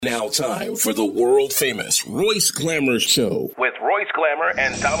Now time for the world-famous Royce Glamour Show with Royce Glamour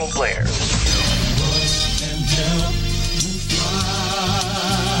and Donald Blair. Royce can help you fly.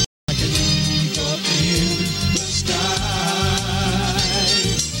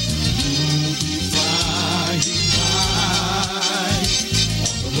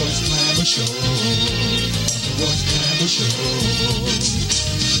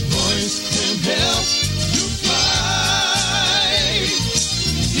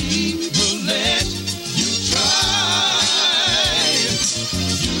 He will let you try.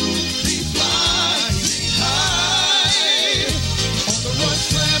 You'll be flying high on the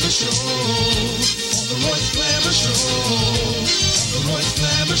Royce Glamour Show. On the Royce Glamour Show. On the Royce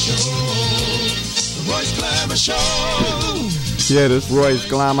Glamour Show. The Royce Glamour Show. Yeah, this is Royce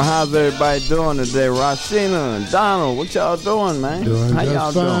Glamour. How's everybody doing today? Rasheena and Donald, what y'all doing, man? Doing How just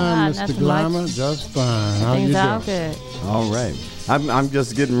y'all fine, doing? Mr. Glamour. Just fine. How you doing? Things good. All right. I'm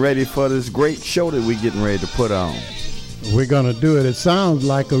just getting ready for this great show that we're getting ready to put on. We're going to do it. It sounds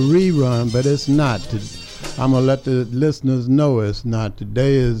like a rerun, but it's not. I'm going to let the listeners know it's not.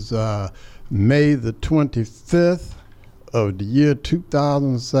 Today is May the 25th of the year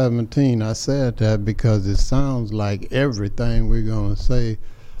 2017. I said that because it sounds like everything we're going to say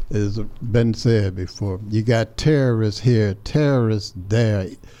has been said before. You got terrorists here, terrorists there,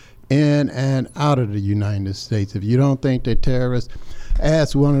 in and out of the United States. If you don't think they're terrorists,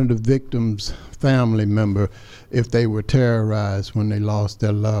 ask one of the victims' family member if they were terrorized when they lost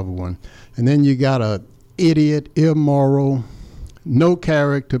their loved one. And then you got a idiot, immoral, no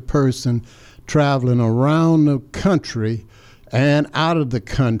character person traveling around the country and out of the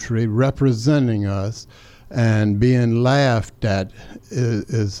country representing us and being laughed at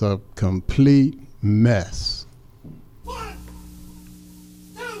is a complete mess. 1,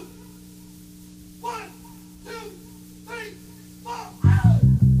 2, 1, 2, 3, 4.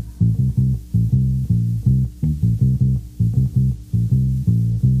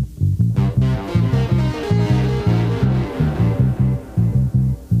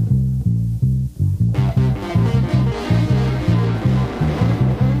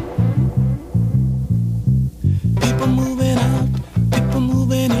 People moving out, people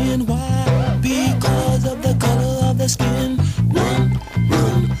moving in. Why? Because of the color of their skin. Run,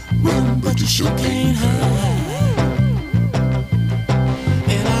 run, run, but you sure can't hide.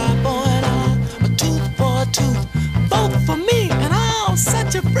 An eye for an eye, a tooth for a tooth. Vote for me and I'll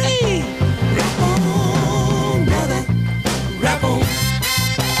set you free. Rap on, brother, rap on.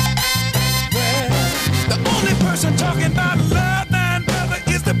 Well, the only person talking about love, nine brother,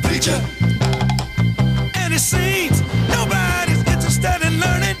 is the preacher. And it seems nobody's interested in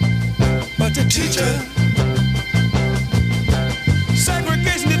learning but the teacher.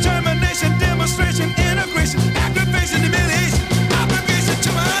 Segregation, determination, demonstration, integration, aggravation, humiliation, obligation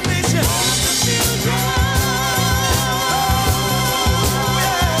to my nation. Oh,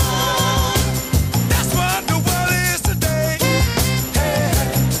 yeah. That's what the world is today. Hey.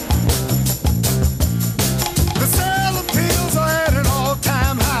 The sale of pills are at an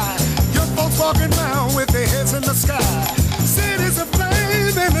all-time high. Young folks walking around with their heads in the sky. Cities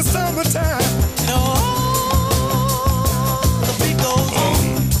aflame in the summertime. The beat goes on.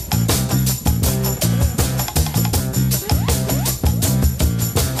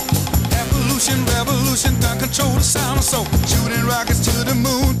 Evolution, revolution, gun control the sound of soul. Shooting rockets to the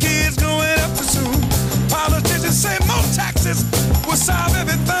moon, kids growing up too soon. Politicians say more taxes will solve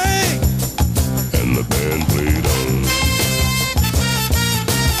everything. And the band played on.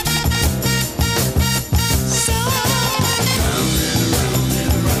 Round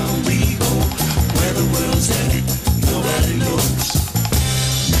and around we go. Where the world's headed, nobody knows.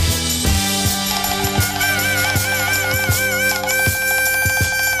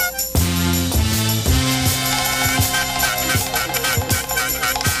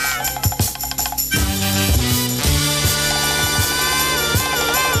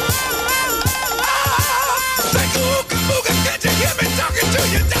 Like ooga booga, can't you hear me talking to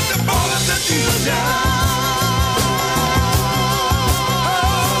you? That's the ball of the future.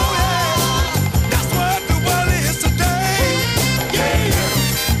 Oh yeah, that's what the world is today. Yeah.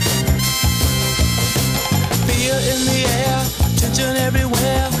 Fear in the air, tension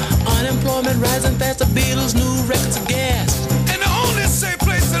everywhere. Unemployment rising fast. The Beatles' new records of gas. And the only safe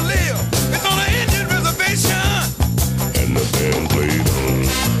place to live is on an Indian reservation. And the band played on.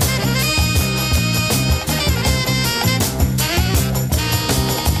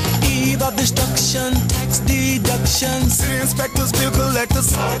 Eve of destruction, tax deduction. City inspectors, bill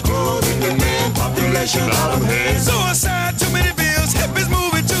collectors, hardcore man population out of hand. Suicide, too many bills, hippies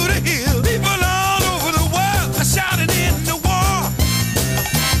moving to the hills. People all over the world are shouting in the war.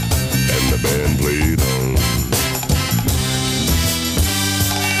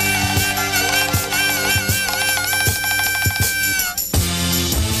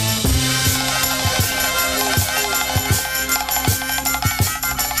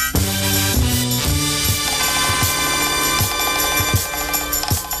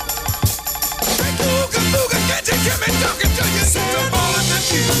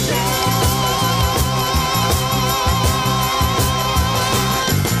 confusion.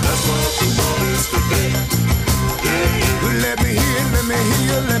 That's what the world is today. Yeah. Let me hear, let me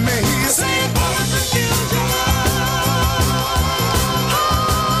hear, let me hear. Say more confusion.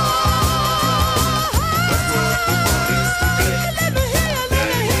 That's what the world is today. Let me hear, let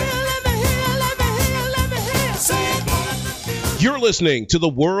me hear, let me hear, let me hear, let me hear. Say more confusion. You're listening to the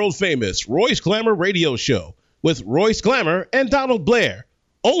world famous Royce Glamour radio show with Royce Glamour and Donald Blair,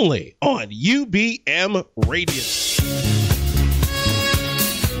 only on UBM Radio.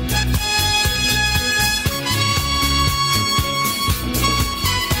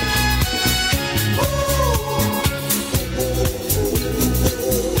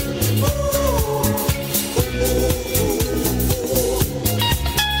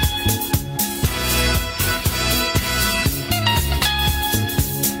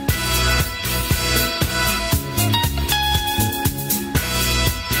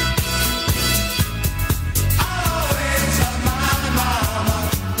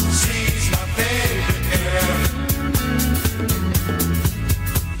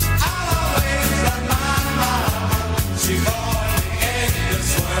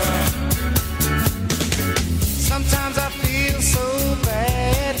 Sometimes I feel so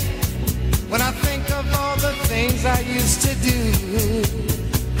bad when I think of all the things I used to do.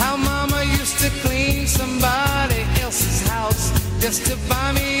 How mama used to clean somebody else's house just to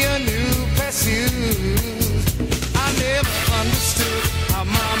buy me a new pair of shoes. I never understood how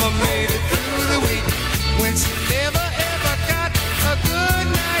mama made it through the week when she never ever got a good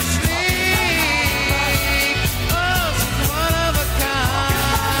night's sleep. Oh, she's one of a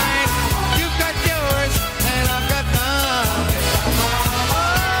kind. You've got yours and I've got mine. Oh,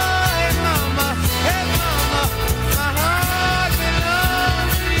 hey mama, my heart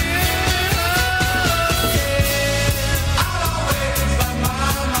belongs to you. Yeah. I'll always love my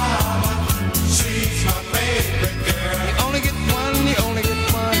mama. She's my favorite girl. You only get one,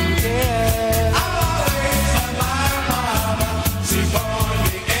 yeah. I'll always love my mama. She born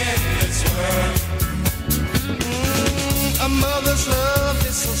me in this world. A mother's love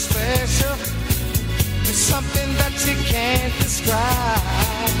is so special. It's something that you can't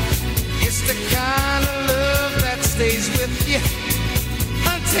describe. It's the kind of love that stays with you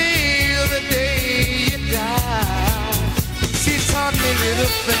until the day you die. She taught me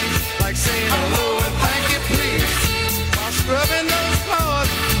little things like saying hello and thank you please while scrubbing those floors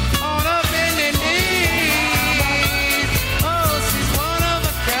on her bending knees. Oh, she's one of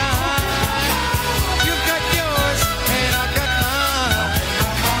a kind. You've got yours and I've got mine.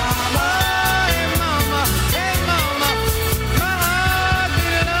 Oh, hey mama, my heart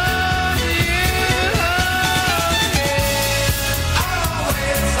belongs to you. Yeah. I'll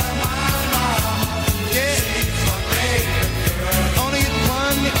always love my mama. Yeah. She's my favorite girl. Only get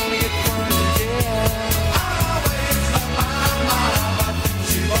one, you only get one, yeah. I'll always love my mama.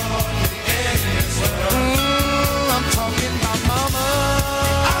 She born me in this world. I'm talking about mama.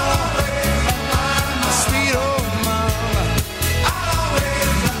 I'll always love my mama. Sweet old mama. I'll always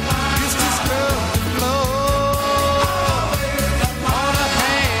love my mama. Used to scrub the floor. I'll always love my mama. On her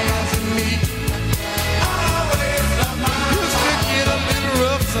hands and me. I'll always love my mama. Used to get a little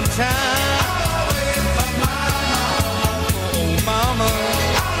rough sometimes. I'll always love my mama. Oh mama.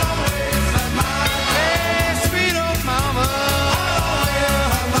 I'll always love my mama. Hey, sweet old mama. I'll always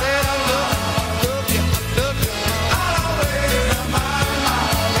love my mama. I love you, I love you. I'll always love my mama.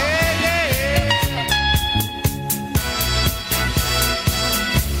 Hey, yeah.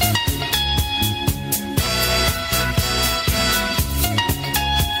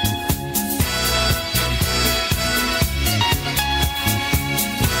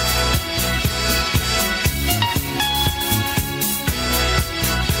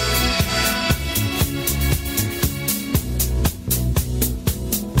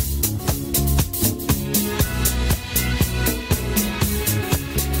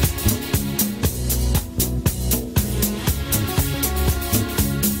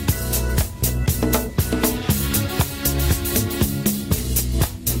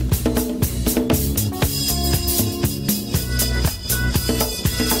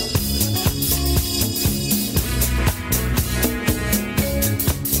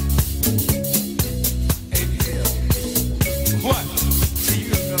 What? See,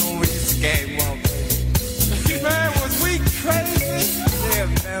 you know we used to game walk, baby. Man, was we crazy? Yeah,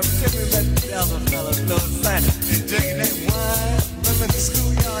 man. We met the other fellas, little Sonny, and drinking that wine. Remember the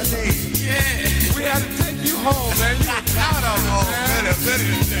schoolyard days? Yeah. We had to take you home, man. You were out of them, man.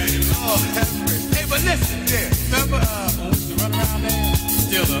 Oh, that's great. Hey, but listen. Yeah. Remember when we used to run around there?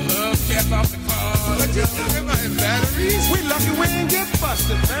 Steal the hubcaps off the car. But just remember in batteries. We lucky we didn't get busted.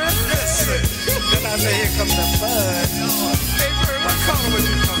 Johnson, man. Yes, sir. Then I say, here comes the bud. Hey, Bird, what color was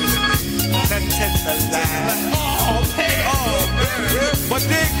you coming to be? Nothing to the line. Oh, man. Oh, man. But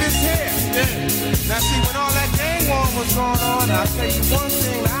dig this here. Now, see, when all that gang war was going on, I'll tell you one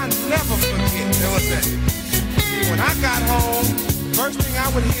thing that I never forget. What's that? When I got home, first thing I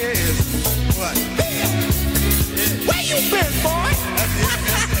would hear is, what? Where you been, boy? That's it.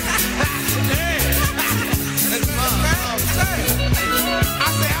 That's I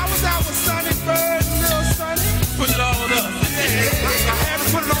say, I was out with Sonny Bird and Lil Sonny. Put it all up. I had to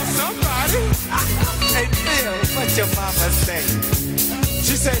put it on somebody. Hey, Phil, what your mama say?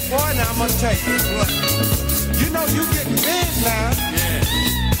 She said, boy, now I'm gonna tell you what. You know you getting big now. Yeah.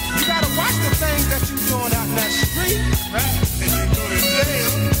 You gotta watch the things that you doing out in that street. Right. And you go to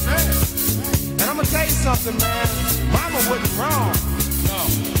jail. Right. And I'm gonna tell you something, man. Mama wasn't wrong. No.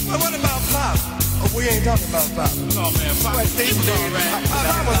 Well, what about Pop? Oh, we ain't talking about Pop. No, man. Pop was all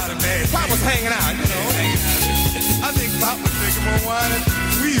right. Pop was hanging out, you know. I think Pop was drinking more wine than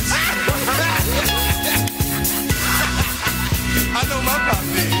we used to. I know my Pop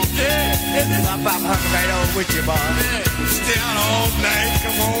did. Yeah. My Pop hung right on with you, boy. Yeah. Stay out all night,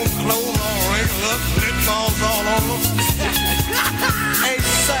 come home, clothes all wrinkled up, lip balls all over. Hey,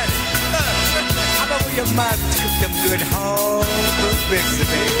 Sonny. How about when your mom took them good home cooked bricks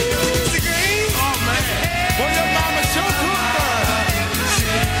today? The green? Oh, man. Well, your mama sure cooked her.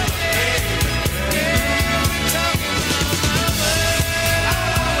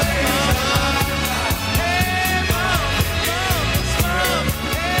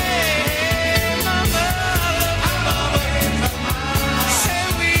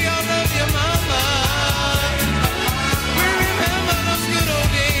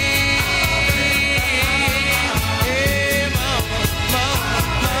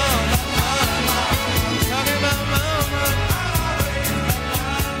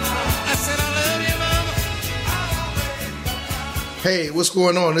 Hey, what's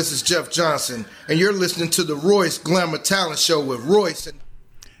going on? This is Jeff Johnson, and you're listening to the Royce Glamour Talent Show with Royce and...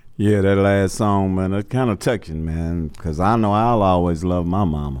 Yeah, that last song, man, it's kind of touching, man, because I know I'll always love my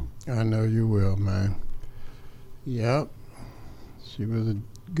mama. I know you will, man. Yep. She was a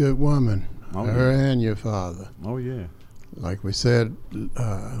good woman, her and your father. Oh, yeah. Like we said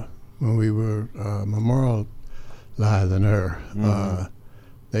when we were memorializing her,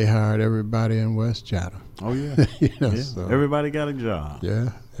 they hired everybody in West Chatham. Oh, yeah. Yeah. So, everybody got a job.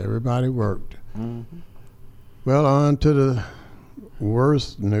 Yeah, everybody worked. Well, on to the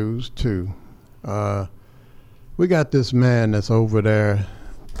worst news, too. We got this man that's over there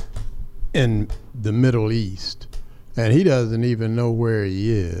in the Middle East, and he doesn't even know where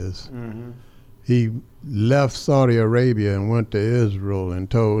he is. He left Saudi Arabia and went to Israel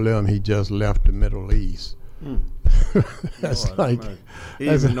and told them he just left the Middle East. That's like... He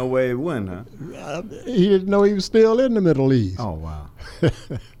didn't know where he went, huh? He didn't know he was still in the Middle East. Oh, wow.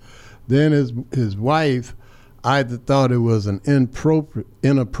 Then his wife either thought it was an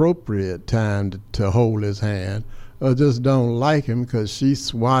inappropriate time to hold his hand, or just don't like him because she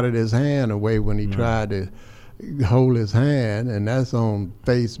swatted his hand away when he tried to hold his hand, and that's on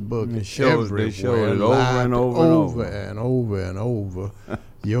Facebook everywhere. They showed it over and over and over and over.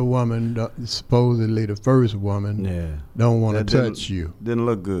 Your woman, supposedly the first woman, don't want to touch you. Didn't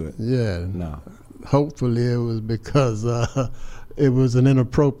look good. Yeah. No. Hopefully it was because it was an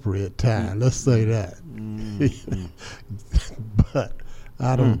inappropriate time. Let's say that. But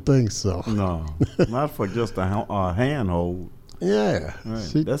I don't think so. No. Not for just a handhold. Yeah. Right.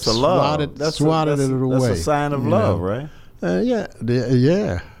 She that's a love. Swatted it away. That's a sign of love, right?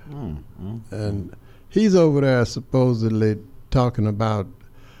 Yeah. And he's over there supposedly talking about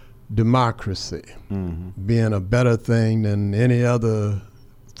democracy being a better thing than any other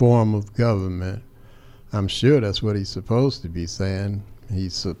form of government. I'm sure that's what he's supposed to be saying. He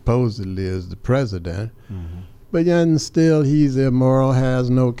supposedly is the president, but then still he's immoral, has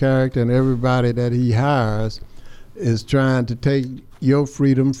no character, and everybody that he hires is trying to take your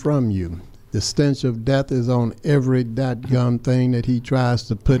freedom from you. The stench of death is on every dadgum thing that he tries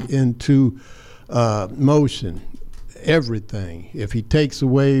to put into motion. Everything. If he takes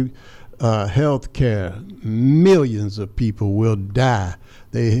away health care, millions of people will die.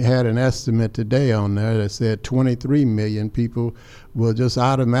 They had an estimate today on there that said 23 million people will just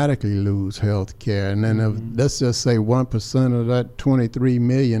automatically lose health care. And then if, let's just say 1% of that 23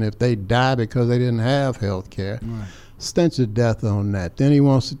 million, if they die because they didn't have health care, stench of death on that. Then he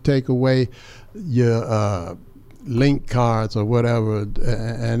wants to take away your link cards or whatever,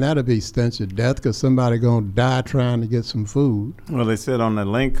 and that'll be stench of death because somebody gonna die trying to get some food. Well, they said on the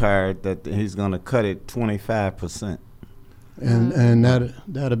link card that he's gonna cut it 25%. and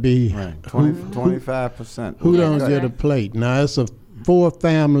that'll be right. 25%. Who don't get a plate? Now it's a four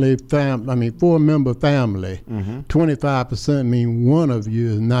member family. 25% mean one of you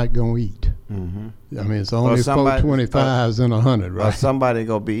is not gonna eat. I mean, it's only 425s in 100, right? Or somebody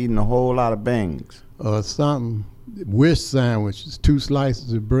gonna be eating a whole lot of bangs. Or something. Wish sandwiches, 2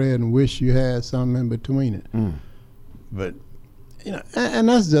 slices of bread, and wish you had something in between it. But and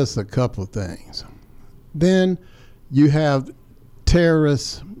that's just a couple things. Then you have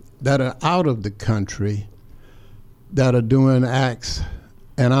terrorists that are out of the country that are doing acts,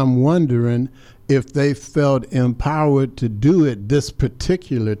 and I'm wondering if they felt empowered to do it this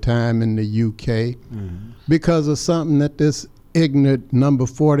particular time in the UK because of something that this ignorant number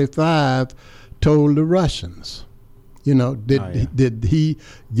 45 told the Russians. Did he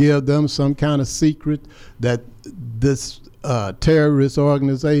give them some kind of secret that this terrorist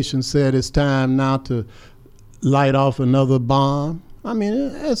organization said it's time now to light off another bomb? I mean,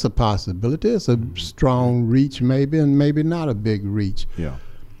 it's a possibility. It's a strong reach maybe, and maybe not a big reach. Yeah.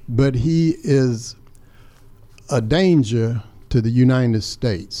 But he is a danger to the United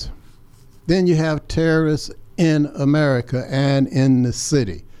States. Then you have terrorists in America and in the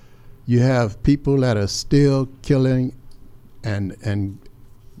city. You have people that are still killing and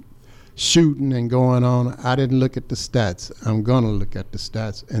shooting and going on. I didn't look at the stats. I'm going to look at the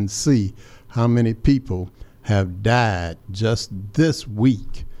stats and see how many people have died just this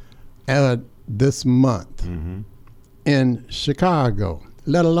week, this month in Chicago,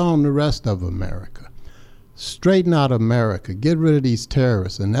 let alone the rest of America. Straighten out America. Get rid of these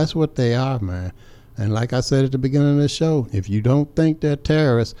terrorists. And that's what they are, man. And like I said at the beginning of the show, if you don't think they're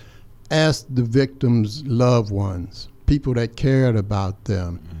terrorists, ask the victims' loved ones, people that cared about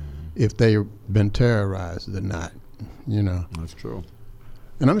them, if they've been terrorized or not. That's true.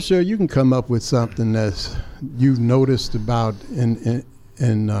 And I'm sure you can come up with something that you've noticed about in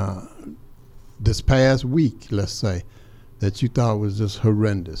this past week, let's say, that you thought was just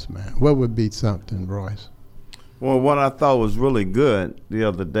horrendous, man. What would be something, Royce? Well, what I thought was really good the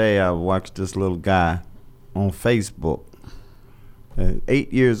other day, I watched this little guy on Facebook,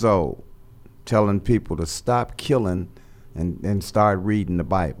 8 years old, telling people to stop killing and start reading the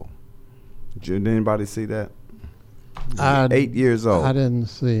Bible. Did anybody see that? 8 years old. I didn't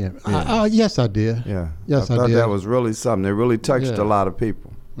see it. Yeah. Yes, I did. Yeah. Yes, I thought did. that was really something. It really touched a lot of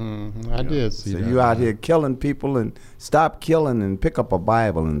people. I did see that. So you out here killing people, and stop killing and pick up a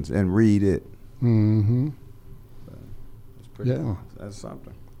Bible and read it. It's pretty cool. That's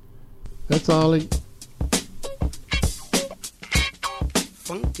something. That's all he...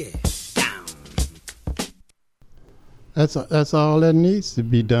 Funky down. That's all that needs to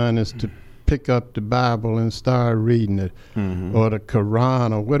be done is to pick up the Bible and start reading it, or the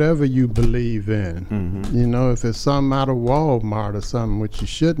Quran, or whatever you believe in. If it's something out of Walmart or something, which you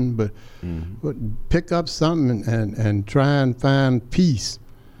shouldn't, but pick up something and try and find peace,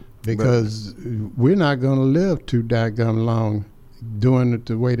 because we're not going to live too daggone long doing it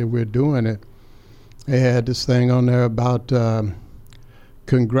the way that we're doing it. They had this thing on there about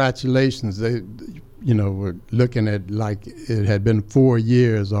congratulations. They we're looking at like it had been 4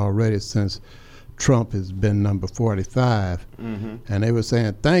 years already since Trump has been number 45. And they were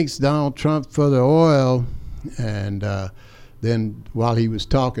saying, thanks, Donald Trump, for the oil. And then while he was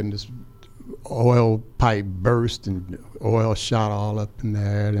talking, this oil pipe burst and oil shot all up in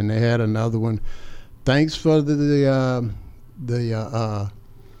there. And they had another one, thanks for the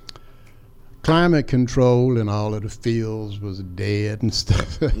climate control, and all of the fields was dead and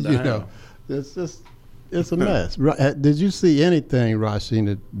stuff. It's a mess. Did you see anything,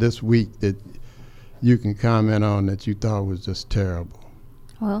 Rasheena, this week that you can comment on that you thought was just terrible?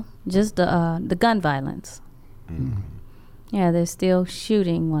 Well, just the gun violence. Yeah, they're still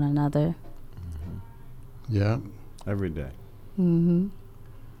shooting one another. Yeah. Every day. And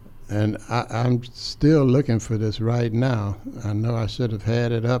I'm still looking for this right now. I know I should have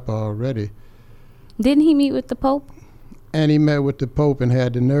had it up already. Didn't he meet with the Pope? And he met with the Pope and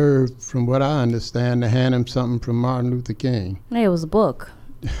had the nerve, from what I understand, to hand him something from Martin Luther King. It was a book.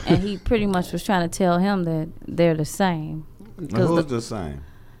 And he pretty much was trying to tell him that they're the same. Who's the same?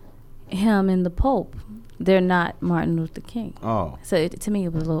 Him and the Pope. They're not Martin Luther King. Oh. So to me,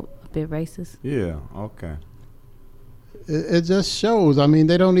 it was a bit racist. Yeah, okay. It just shows. I mean,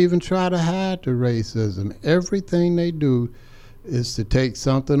 they don't even try to hide the racism. Everything they do is to take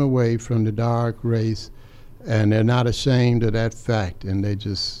something away from the dark race, and they're not ashamed of that fact. And they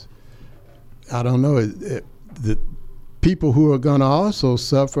just, I don't know, the people who are going to also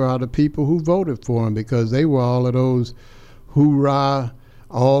suffer are the people who voted for him, because they were all of those hoorah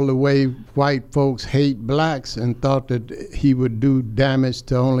all the way white folks hate blacks and thought that he would do damage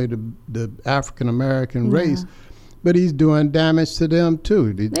to only the African American race, but he's doing damage to them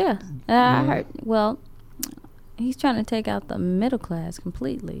too. Yeah, I heard. Well, he's trying to take out the middle class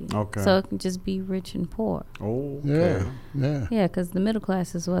completely. Okay. So it can just be rich and poor. Oh, okay. Yeah. Yeah, because the middle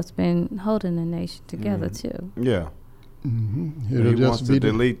class is what's been holding the nation together too. Yeah. Mm-hmm. He wants to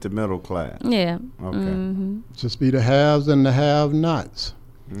delete the middle class. Yeah. Okay. Mm-hmm. Just be the haves and the have-nots.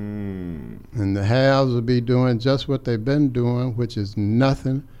 Mm. And the haves will be doing just what they've been doing, which is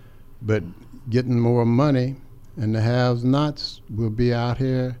nothing but getting more money, and the have-nots will be out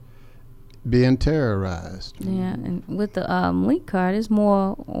here being terrorized. Yeah, and with the link card, there's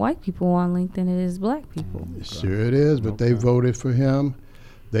more white people on link than it is black people. Sure it is, but they voted for him.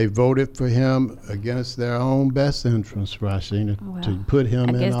 They voted for him against their own best interests, Rasheena, to put him in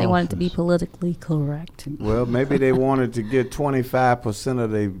office. I guess they wanted to be politically correct. Well, maybe they wanted to get 25%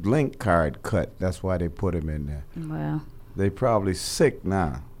 of their link card cut. That's why they put him in there. Well, they probably sick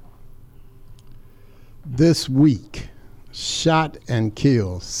now. This week, shot and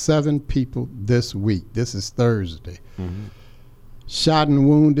killed 7 people this week. This is Thursday. Mm-hmm. Shot and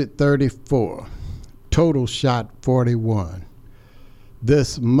wounded 34. Total shot 41.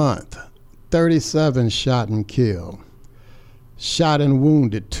 This month, 37 shot and killed. Shot and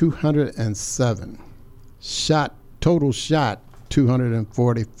wounded 207. Total shot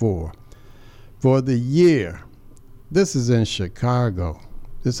 244. For the year, this is in Chicago.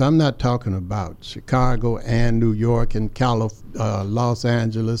 I'm not talking about Chicago and New York and Los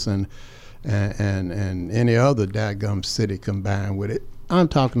Angeles and any other daggum city combined with it. I'm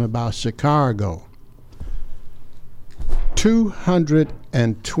talking about Chicago.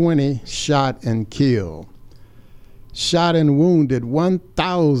 220 shot and killed. Shot and wounded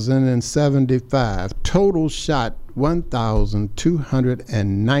 1,075. Total shot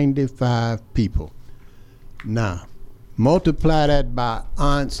 1,295 people. Now, multiply that by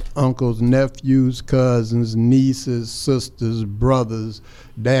aunts, uncles, nephews, cousins, nieces, sisters, brothers,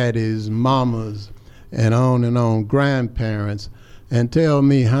 daddies, mamas, and on, grandparents, and tell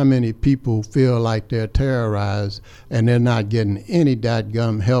me how many people feel like they're terrorized and they're not getting any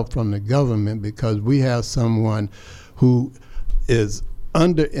dadgum help from the government because we have someone who is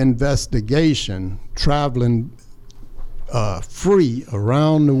under investigation, traveling free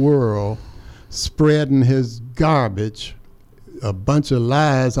around the world, spreading his garbage, a bunch of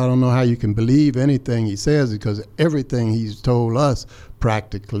lies. I don't know how you can believe anything he says because everything he's told us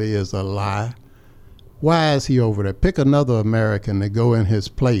practically is a lie. Why is he over there? Pick another American to go in his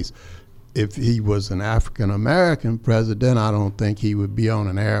place. If he was an African-American president, I don't think he would be on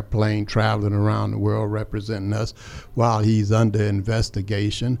an airplane traveling around the world representing us while he's under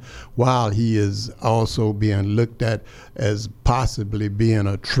investigation, while he is also being looked at as possibly being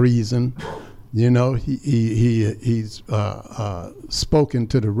a treason. You know, he's spoken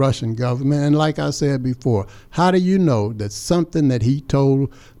to the Russian government. And like I said before, how do you know that something that he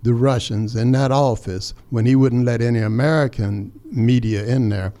told the Russians in that office when he wouldn't let any American media in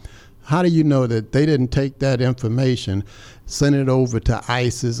there, how do you know that they didn't take that information, send it over to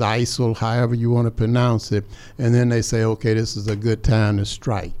ISIS, ISIL, however you want to pronounce it, and then they say, okay, this is a good time to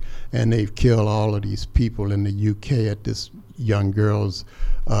strike. And they've killed all of these people in the UK at this young girl's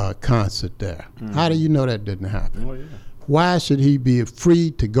concert there. Mm. How do you know that didn't happen? Oh, yeah. Why should he be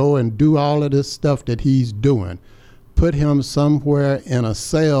free to go and do all of this stuff that he's doing? Put him somewhere in a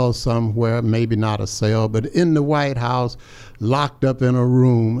cell somewhere, maybe not a cell, but in the White House, locked up in a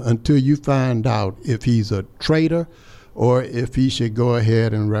room until you find out if he's a traitor or if he should go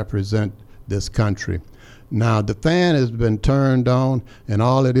ahead and represent this country. Now, the fan has been turned on, and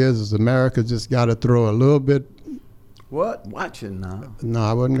all it is America just got to throw a little bit. What? Watch it now. No,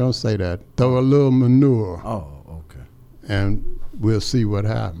 I wasn't going to say that. Throw a little manure. Oh, okay. And we'll see what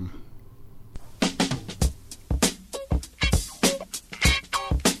happens.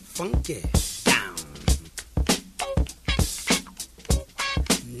 Funky down.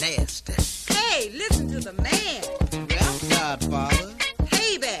 Nasty. Hey, listen to the man. Well, Godfather.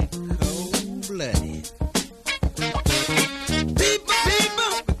 Payback. Cold-blooded. People,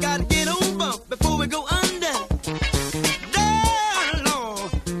 we gotta get on bump before we go under.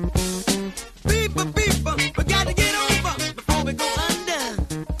 Lord. People, we gotta get on bump before we go under.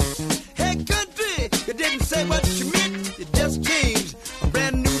 Hey, country, you didn't say what you meant. You just changed a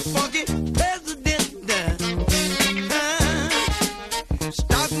brand new funky president.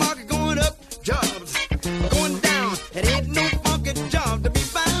 Stock market going up, jobs going down. It ain't no funky job to be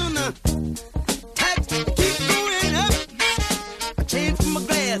found. Tax keep going up. I changed from a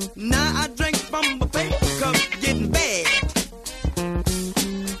glass, now I drink from a paper cup. Getting bad.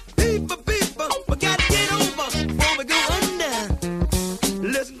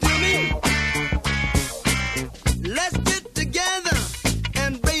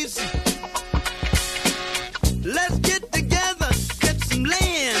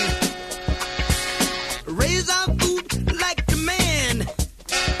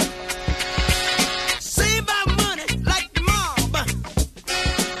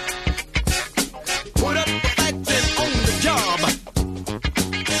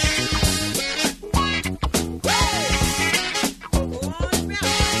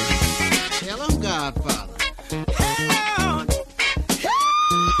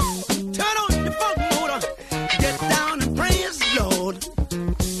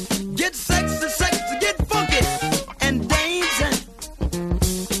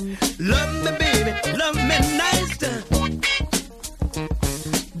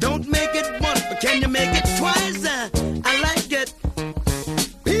 Don't make it once, but can you make it twice? I like it.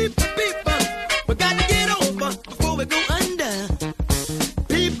 People, people, we got to get over before we go under.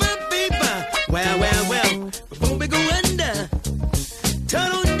 People, people, well, before we go under.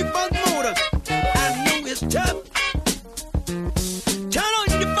 Turn on your funk motor. I know it's tough. Turn on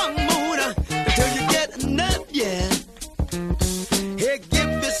your funk motor until you get enough, yeah. Hey, give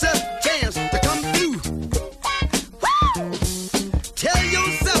yourself a chance to come through. Woo! Tell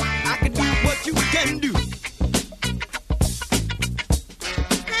yourself I can do what you can do.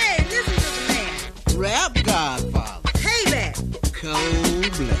 Hey, listen to the man. Rap Godfather. Payback.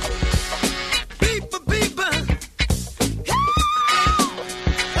 Cold blood. People, people.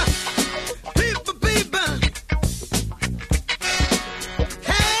 People, people.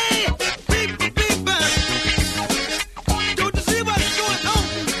 Hey, people, people. Don't you see what's going on?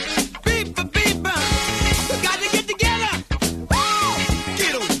 People, people. We got to get together.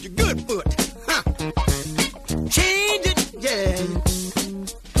 Get on your good foot. Change it, yeah.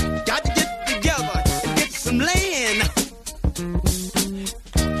 Got to get together and get some land.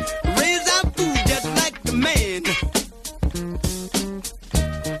 Raise our food just like the man.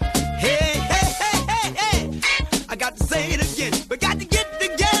 Hey, hey, hey, hey, hey. I got to say it again. We got to get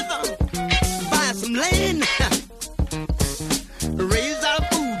together, buy some land. Raise our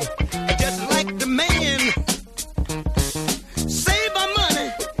food just like the man. Save our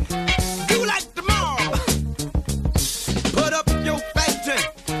money, do like the mob. Put up your factory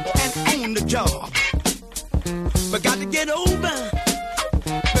and own the job. We got to get over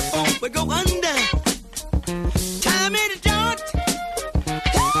before we go under. Time in the joint.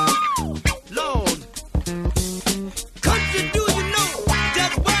 Lord. Country, do you know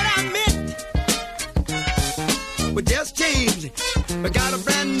just what I meant? We just changed. We got a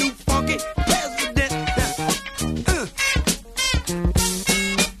brand new funky president.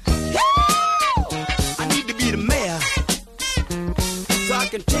 I need to be the mayor so I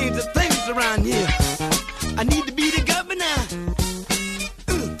can change the things around here. I need to be the governor.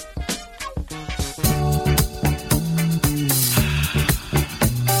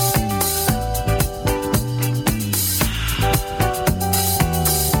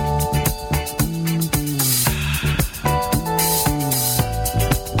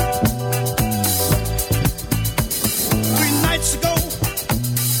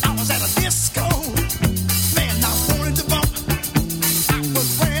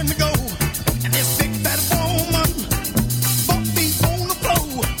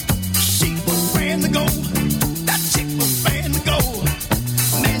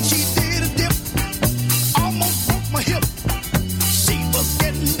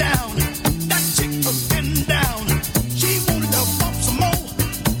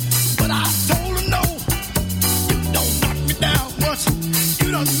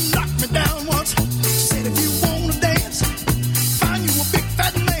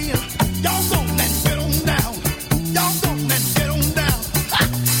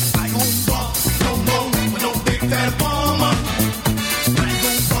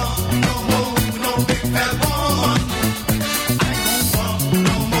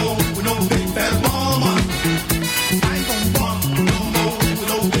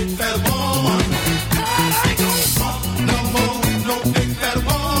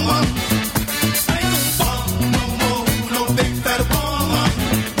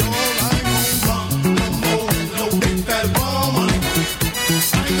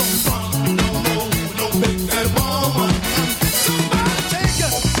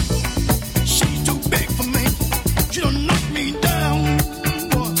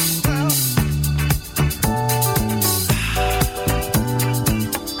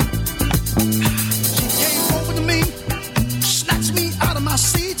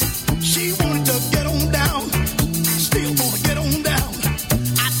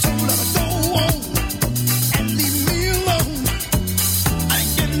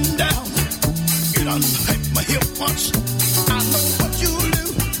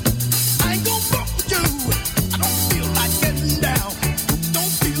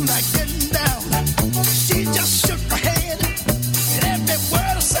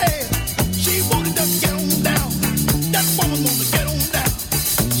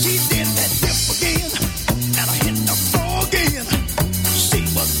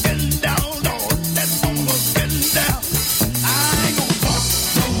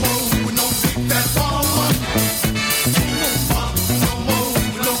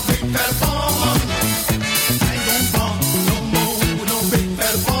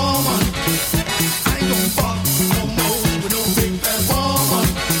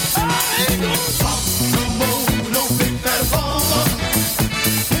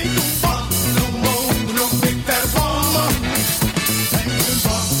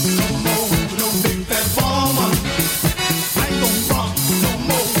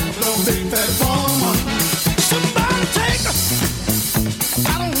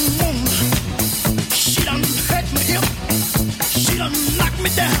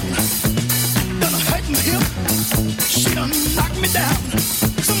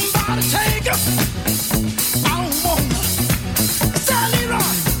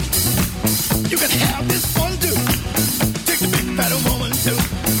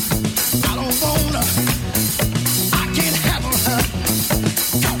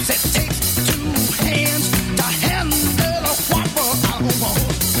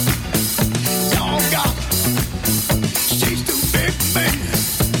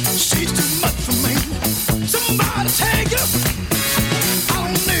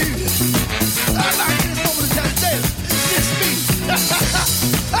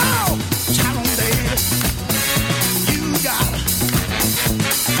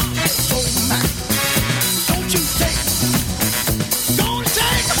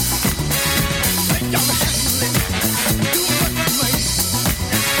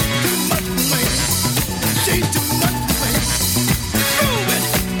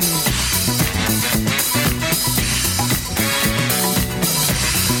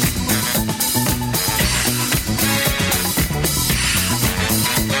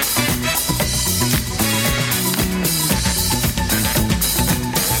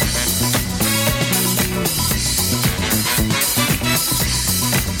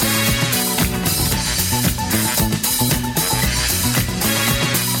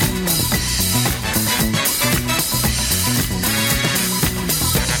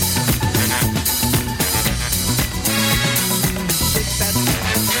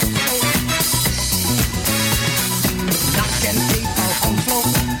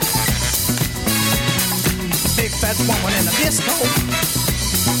 Woman in a disco,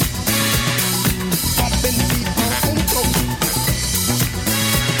 bumping people on the floor,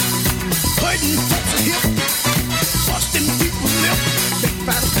 hurting folks' hip, busting people's lip. Big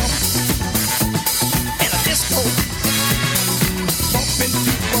fat woman in a disco, bumping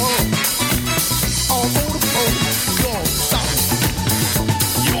people all over the floor. Yo, stop!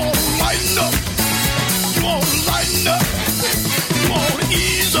 You ought to lighten up. You ought to lighten up. You ought to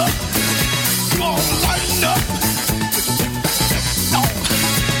ease up. You ought to lighten up.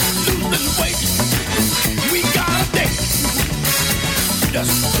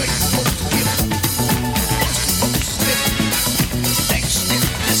 Just click folks hip, bust folks slip, next step,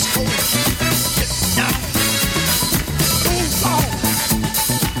 disco, get down, move on,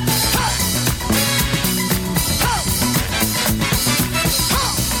 ha, ha, ha, ha, ha,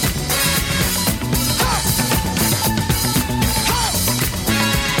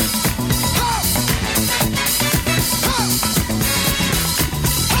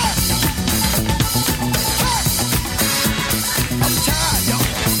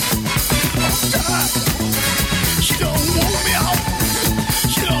 She don't want me out.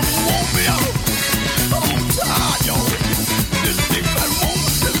 She don't want me out. I'm tired, y'all. This big fat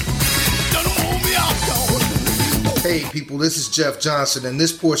woman don't want me out, y'all. Hey people, this is Jeff Johnson, and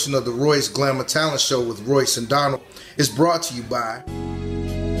this portion of the Royce Glamour Talent Show with Royce and Donald is brought to you by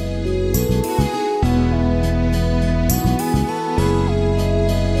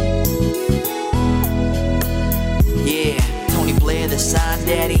the sign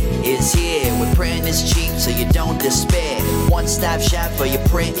daddy is here. With printing is cheap, so you don't despair. One-stop shop for your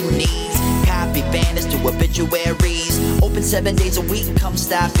printing needs. Copy banners to obituaries. Open 7 days a week, come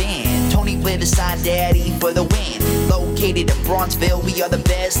stop in. Tony Blair, the sign daddy for the win. Located in Bronxville, we are the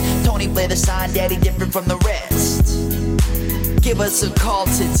best. Tony Blair, the sign daddy, different from the rest. Give us a call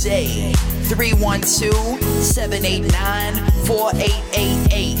today.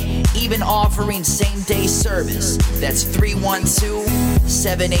 312-789-4888. Even offering same-day service. That's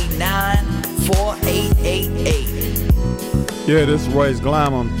 312-789-4888. Yeah, this is Royce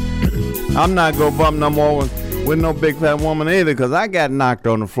Glamour. I'm not going to bump no more with no big fat woman either, because I got knocked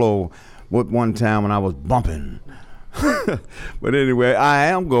on the floor with one time when I was bumping. But anyway, I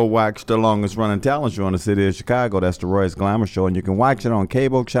am going to watch the longest running talent show in the city of Chicago. That's the Royce Glamour Show, and you can watch it on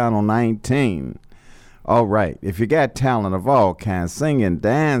cable channel 19. All right, if you got talent of all kinds, singing,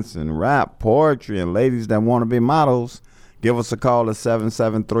 dancing, rap, poetry, and ladies that want to be models, give us a call at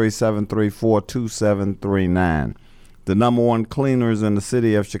 773-734-2739. The number one cleaners in the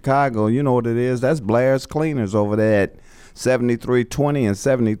city of Chicago, you know what it is. That's Blair's Cleaners over there at 7320 and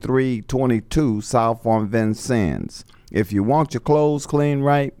 7322 South on Vincennes. If you want your clothes clean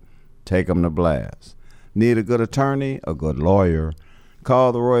right, take them to Blair's. Need a good attorney, a good lawyer,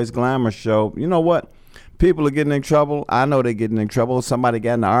 call the Royce Glamour Show. You know what? People are getting in trouble. I know they're getting in trouble. Somebody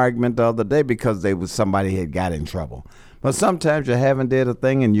got in an argument the other day because somebody had got in trouble. But sometimes you haven't did a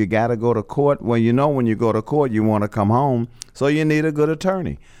thing and you got to go to court. Well, you know when you go to court, you want to come home. So you need a good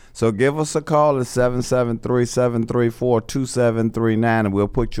attorney. So give us a call at 773-734-2739 and we'll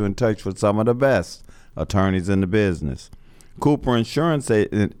put you in touch with some of the best attorneys in the business. Cooper Insurance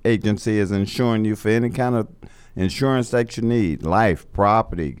Agency is insuring you for any kind of insurance that you need. Life,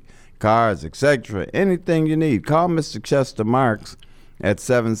 property, cars, etc. Anything you need. Call Mr. Chester Marks at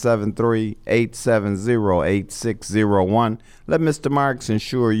 773-870-8601. Let Mr. Marks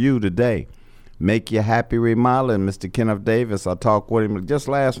insure you today. Make You Happy Remodeling. Mr. Kenneth Davis, I talked with him just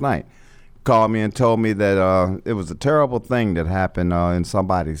last night. Called me and told me that it was a terrible thing that happened in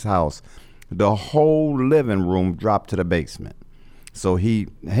somebody's house. The whole living room dropped to the basement. So he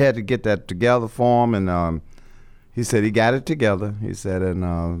had to get that together for him, and he said he got it together. He said, and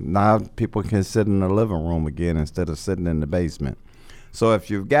now people can sit in the living room again instead of sitting in the basement. So if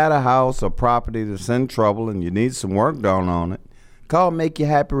you've got a house or property that's in trouble and you need some work done on it, call Make You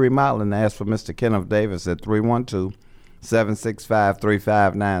Happy Remodeling and ask for Mr. Kenneth Davis at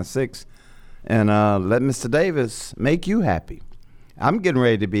 312-765-3596. And let Mr. Davis make you happy. I'm getting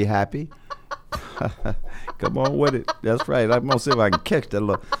ready to be happy. Come on with it. That's right. I'm going to see if I can catch that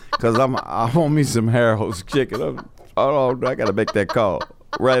look. Because I want me some Harold's chicken. I got to make that call.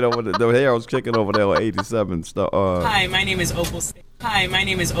 Right over the Harold's Chicken over there on 87 Star. Hi, my name is Opal. Hi, my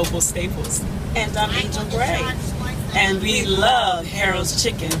name is Opal Staples, and I'm Angel Gray, and we love Harold's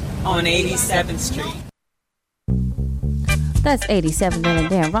Chicken on 87th Street. That's 87th and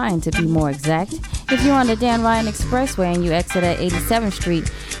Dan Ryan to be more exact. If you're on the Dan Ryan Expressway and you exit at 87th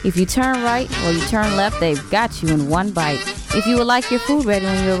Street, if you turn right or you turn left, they've got you in one bite. If you would like your food ready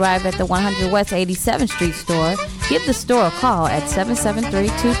when you arrive at the 100 West 87th Street store, give the store a call at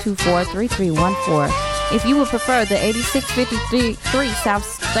 773-224-3314. If you would prefer the 8653 South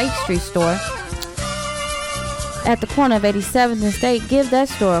State Street store, at the corner of 87th and State, give that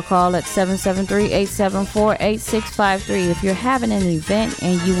store a call at 773-874-8653. If you're having an event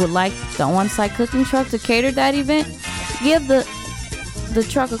and you would like the on-site cooking truck to cater that event, give the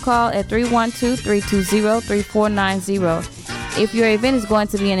truck a call at 312-320-3490. If your event is going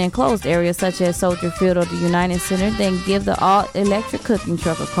to be in an enclosed area such as Soldier Field or the United Center, then give the all-electric cooking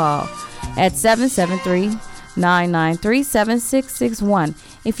truck a call at 773-993-7661.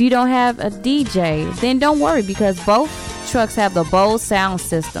 If you don't have a DJ, then don't worry because both trucks have the Bose sound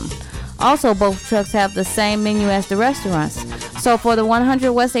system. Also, both trucks have the same menu as the restaurants. So for the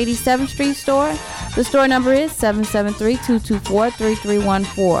 100 West 87th Street store, the store number is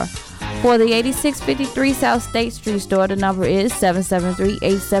 773-224-3314. For the 8653 South State Street store, the number is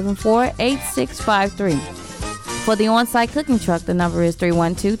 773-874-8653. For the on-site cooking truck, the number is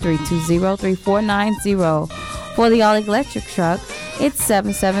 312-320-3490. For the all-electric truck, it's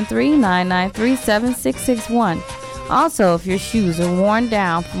 773-993-7661. Also, if your shoes are worn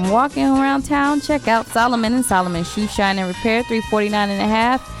down from walking around town, check out Solomon & Solomon Shoe Shine and Repair, 349 and a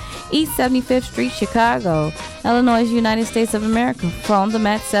half East 75th Street, Chicago, Illinois, United States of America. Phone them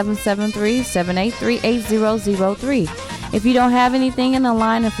at 773-783-8003. If you don't have anything in the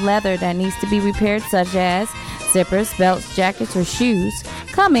line of leather that needs to be repaired, such as zippers, belts, jackets, or shoes,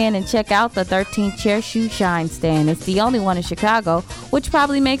 come in and check out the 13th Chair Shoe Shine stand. It's the only one in Chicago, which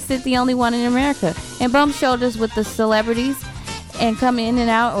probably makes it the only one in America. And bump shoulders with the celebrities and come in and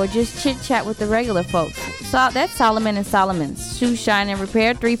out or just chit-chat with the regular folks. So that's Solomon & Solomon's Shoe Shine and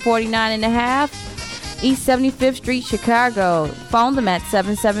Repair, 349 and a half East 75th Street, Chicago. Phone them at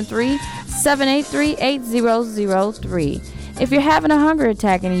 773-783-8003. If you're having a hunger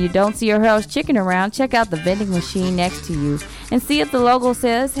attack and you don't see your Harold's Chicken around, check out the vending machine next to you and see if the logo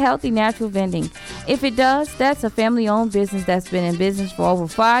says Healthy Natural Vending. If it does, that's a family-owned business that's been in business for over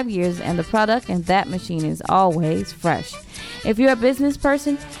 5 years, and the product in that machine is always fresh. If you're a business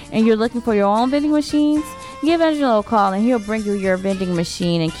person and you're looking for your own vending machines, give Angelo a call and he'll bring you your vending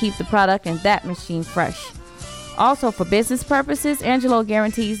machine and keep the product in that machine fresh. Also, for business purposes, Angelo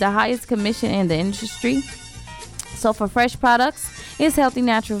guarantees the highest commission in the industry. So for fresh products, it's Healthy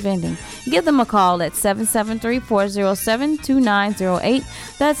Natural Vending. Give them a call at 773-407-2908.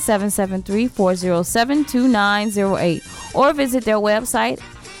 That's 773-407-2908. Or visit their website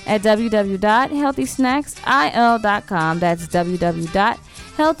at www.healthysnacksil.com. That's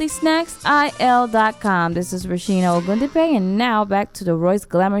www.healthysnacksil.com. This is Rasheena Ogundipe, and now back to the Royce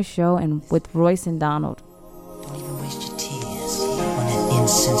Glamour Show and with Royce and Donald. Don't even waste your tears on that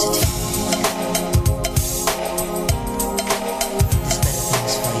insensitive.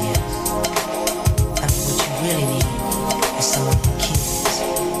 Really need is someone who cares,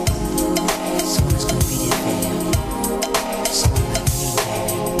 someone who's gonna be there for you, someone like me, baby,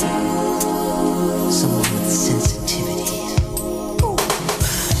 someone with sensitivity.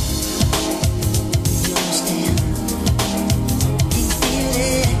 You understand? Do you feel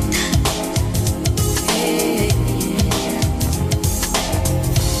it? Hey.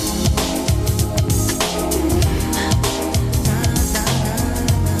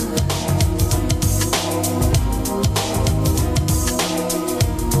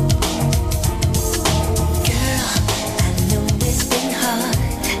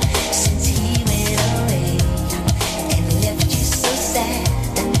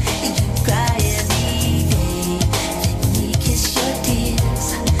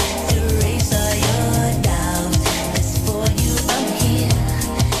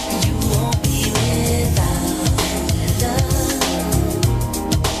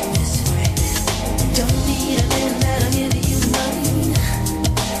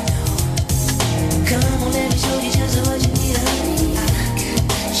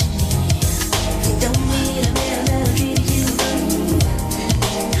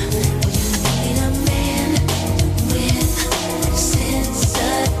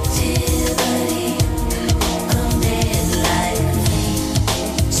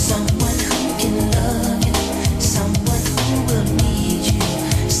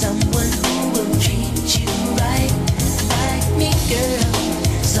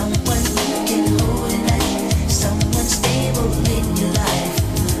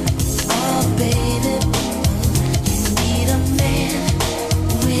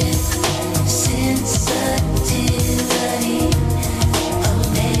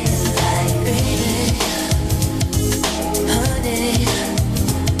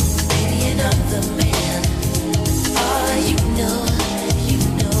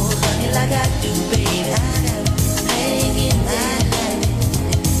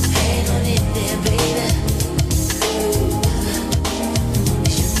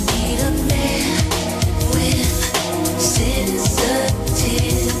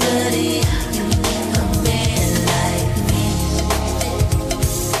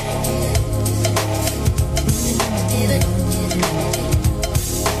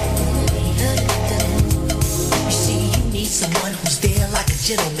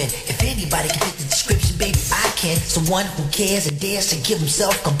 one who cares and dares to give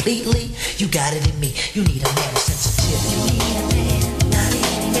himself completely. You got it in me. You need a man sensitive. You need a man, not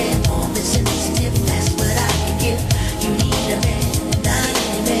any man, warm and sensitive. That's what I can give. You need a man, not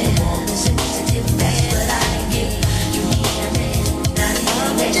any man, warm and sensitive. That's what I can give. You need a man, not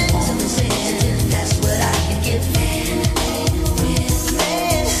any man, warm and sensitive. That's what I can give. Man, man,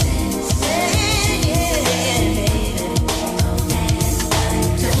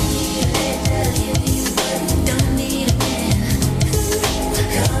 don't need a man.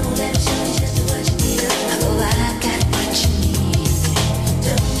 Come on, let me show you just what you need. Oh, I got what you need.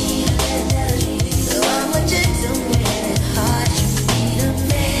 Don't need a man. So I'm a gentleman at heart. You need a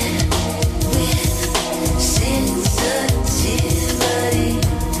man with sensitivity.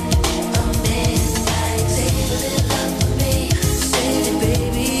 A man like take a little love for me. Say it,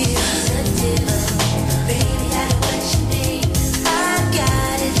 baby, sensitive. Baby, I got what you need. I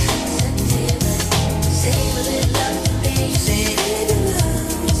got it. Sensitivity. Save a little love for me. Say it,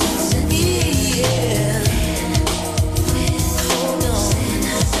 yeah. Hold on.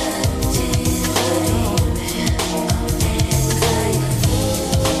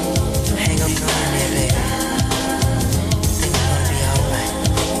 Hang up around there, baby. Think we're gonna be alright.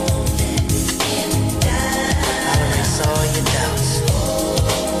 I'll erase all your doubts.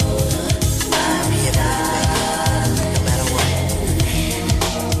 I'm here for you, baby, no matter what.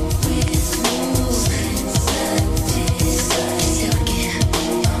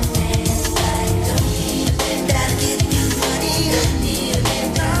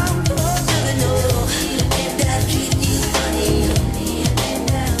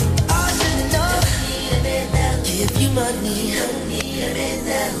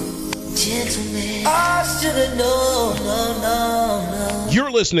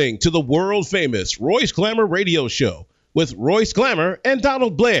 You're listening to the world famous Royce Glamour radio show with Royce Glamour and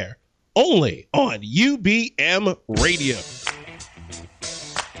Donald Blair, only on UBM Radio.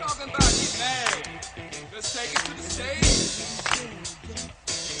 Talking about you married. Let's take it to the stage.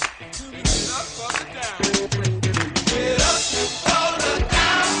 Get up for the down. Get up for the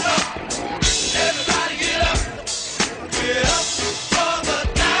down low. Everybody get up. Get up for the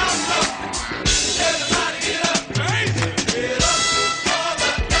down low. Everybody get up. Get up for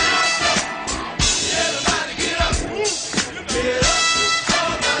the down low. Everybody get up. Get up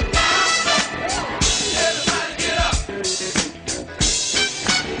for the down low. Everybody get up.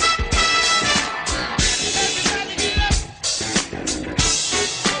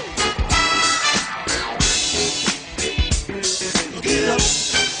 Get up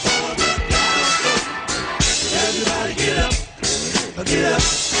for the down low. Everybody get up. Get up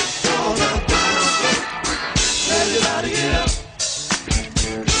for the down low. Everybody get up.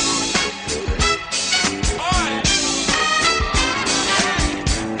 All right. Hey.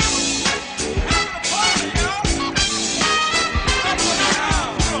 Having a party, y'all. Up for the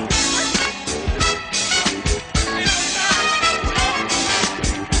down low.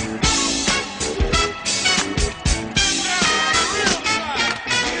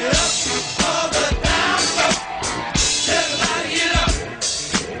 Get up for the down low. Everybody get up.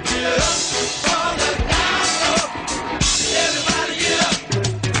 Get up for the down low. Everybody get up. Get up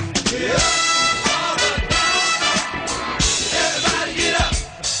for the down low. Everybody get up.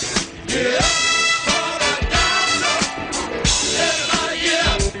 Get up for the down low. Everybody get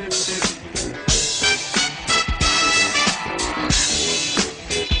up. Get up for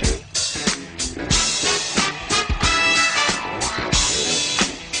the down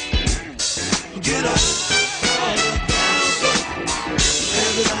low.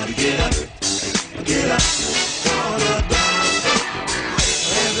 Everybody get up. Get up for the down low.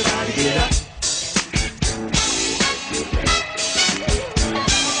 Everybody get up.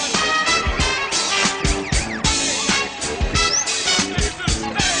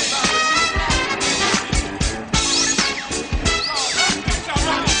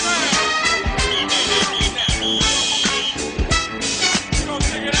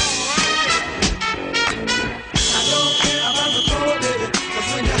 I don't care about the floor, baby, 'cause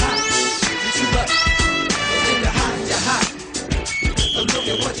when you're hot, you shoot up. When you're hot, you're hot. So look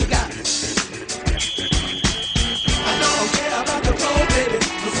at what you got. I don't care about the floor, baby,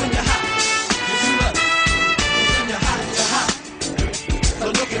 'cause when you're hot, you shoot up. When you're hot, you're hot. So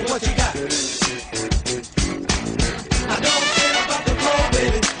look at what you got. I don't care about the floor,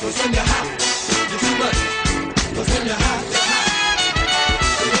 baby, 'cause when you're hot, you shoot up. 'Cause when you're hot, you're hot.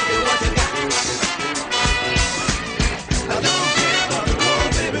 So look at what you got. I don't care about the floor,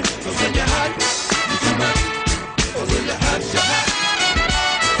 baby, 'cause when you're hot, you too much. 'Cause when you're hot, you're hot.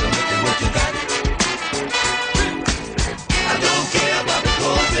 So look at what you got. I don't care about the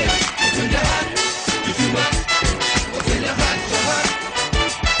floor, baby, 'cause when you're hot, you too much.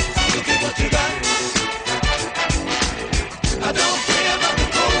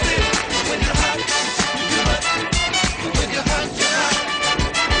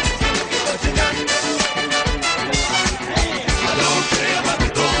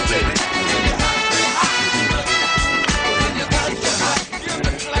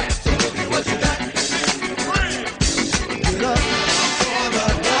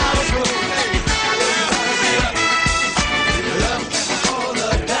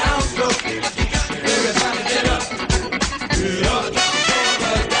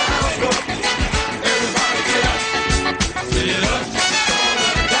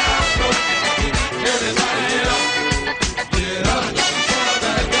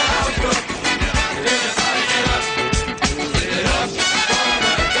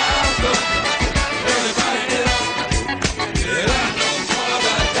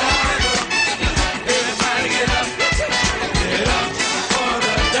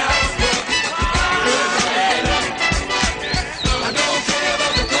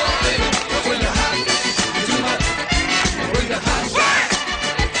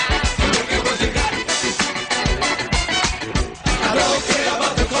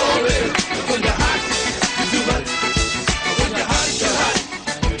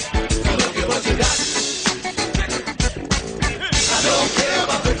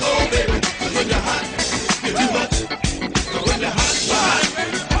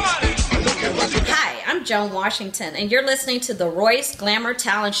 Joan Washington, and you're listening to the Royce Glamour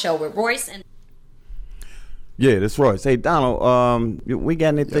Talent Show with Royce and... Yeah, that's Royce. Hey, Donald, we got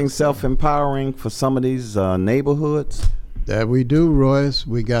anything self-empowering for some of these neighborhoods? That we do, Royce.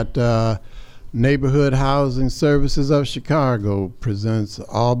 We got Neighborhood Housing Services of Chicago presents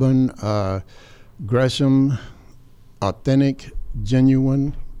Auburn Gresham Authentic,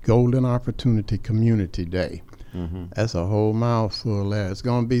 Genuine, Golden Opportunity Community Day. Mm-hmm. That's a whole mouthful there. It's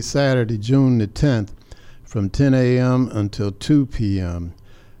going to be Saturday, June the 10th, from 10 a.m. until 2 p.m.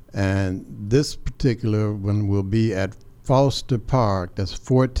 And this particular one will be at Foster Park. That's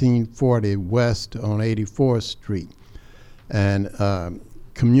 1440 West on 84th Street. And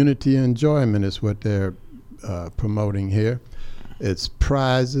community enjoyment is what they're promoting here. It's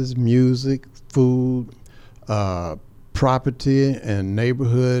prizes, music, food, property, and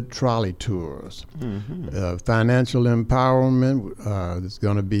neighborhood trolley tours. Mm-hmm. Financial empowerment is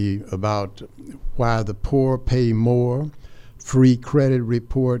going to be about why the poor pay more, free credit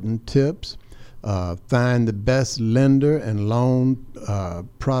report and tips, find the best lender and loan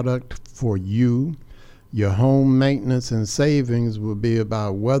product for you. Your home maintenance and savings will be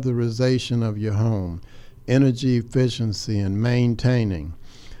about weatherization of your home, energy efficiency and maintaining.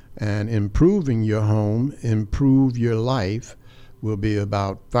 And improving your home, improve your life, will be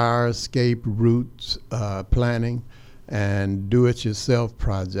about fire escape routes planning and do-it-yourself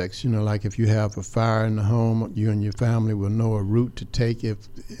projects. You know, like if you have a fire in the home, you and your family will know a route to take if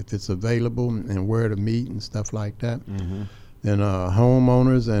it's available and where to meet and stuff like that. Mm-hmm. Then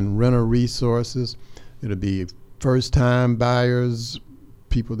homeowners and renter resources. It'll be first-time buyers,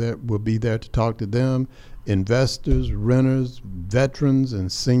 people that will be there to talk to them, investors, renters, veterans,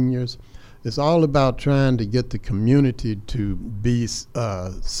 and seniors. It's all about trying to get the community to be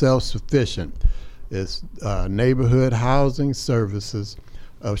self-sufficient. It's Neighborhood Housing Services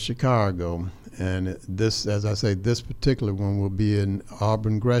of Chicago. And this, as I say, this particular one will be in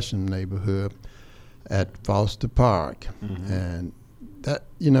Auburn Gresham neighborhood at Foster Park. Mm-hmm. And that,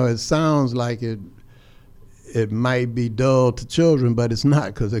 you know, it sounds like it might be dull to children, but it's not,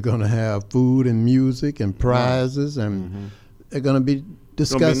 because they're going to have food and music and prizes, and mm-hmm. they're going to be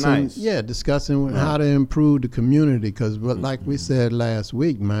discussing, discussing how to improve the community. Because, like we said last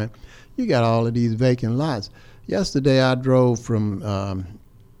week, man, you got all of these vacant lots. Yesterday, I drove from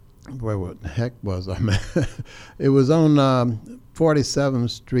where the heck was I? It was on 47th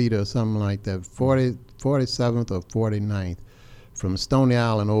Street or something like that, 47th or 49th. From Stony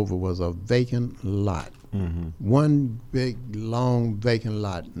Island over was a vacant lot. Mm-hmm. One big, long, vacant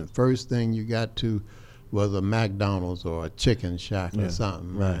lot. And the first thing you got to was a McDonald's or a chicken shack or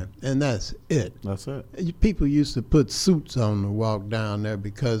something, right? And that's it. That's it. People used to put suits on to walk down there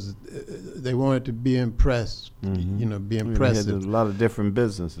because they wanted to be impressed, mm-hmm. You know, be impressive. There's a lot of different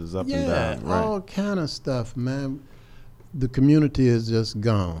businesses up and down. Yeah, all kind of stuff, man. The community is just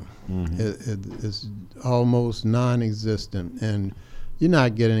gone. Mm-hmm. It's almost non-existent, and you're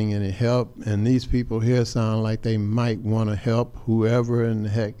not getting any help. And these people here sound like they might want to help whoever in the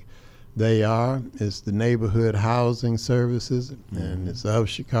heck they are. It's the Neighborhood Housing Services, mm-hmm. and it's of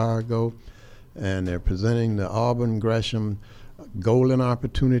Chicago, and they're presenting the Auburn Gresham Golden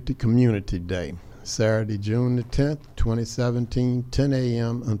Opportunity Community Day, Saturday, June the 10th, 2017, 10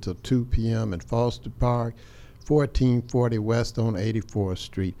 a.m. until 2 p.m. at Foster Park, 1440 West on 84th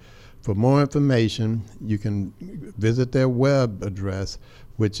Street. For more information, you can visit their web address,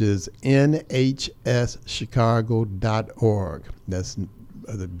 which is nhschicago.org. That's the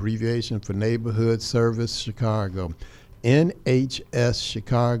abbreviation for Neighborhood Service Chicago,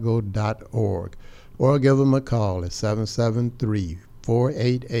 nhschicago.org. Or give them a call at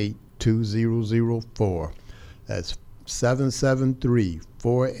 773-488-2004. That's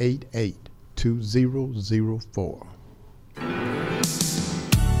 773-488-2004.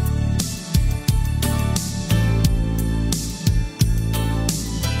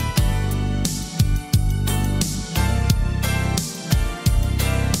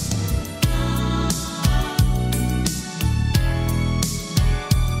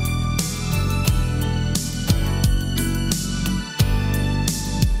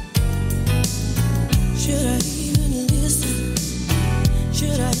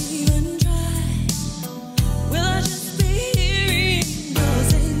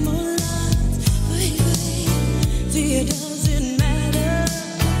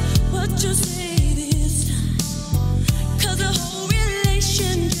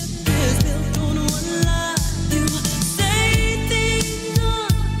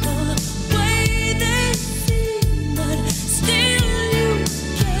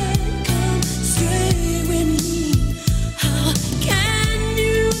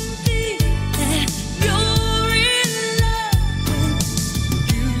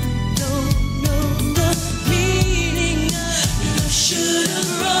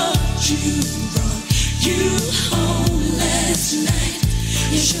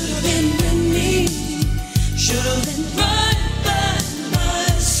 you should have been with me. Should have been right by my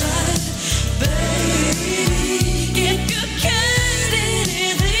side, baby. If you cared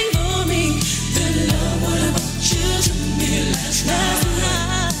anything for me, then love what I brought you to me last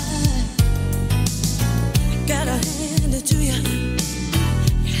night. Gotta hand it to you.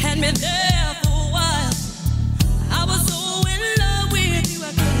 You had me there for a while. I was so in love with you,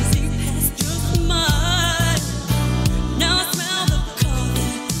 I couldn't see past your smile. Now I smell the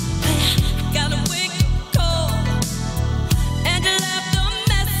coffee. I got a wake up call.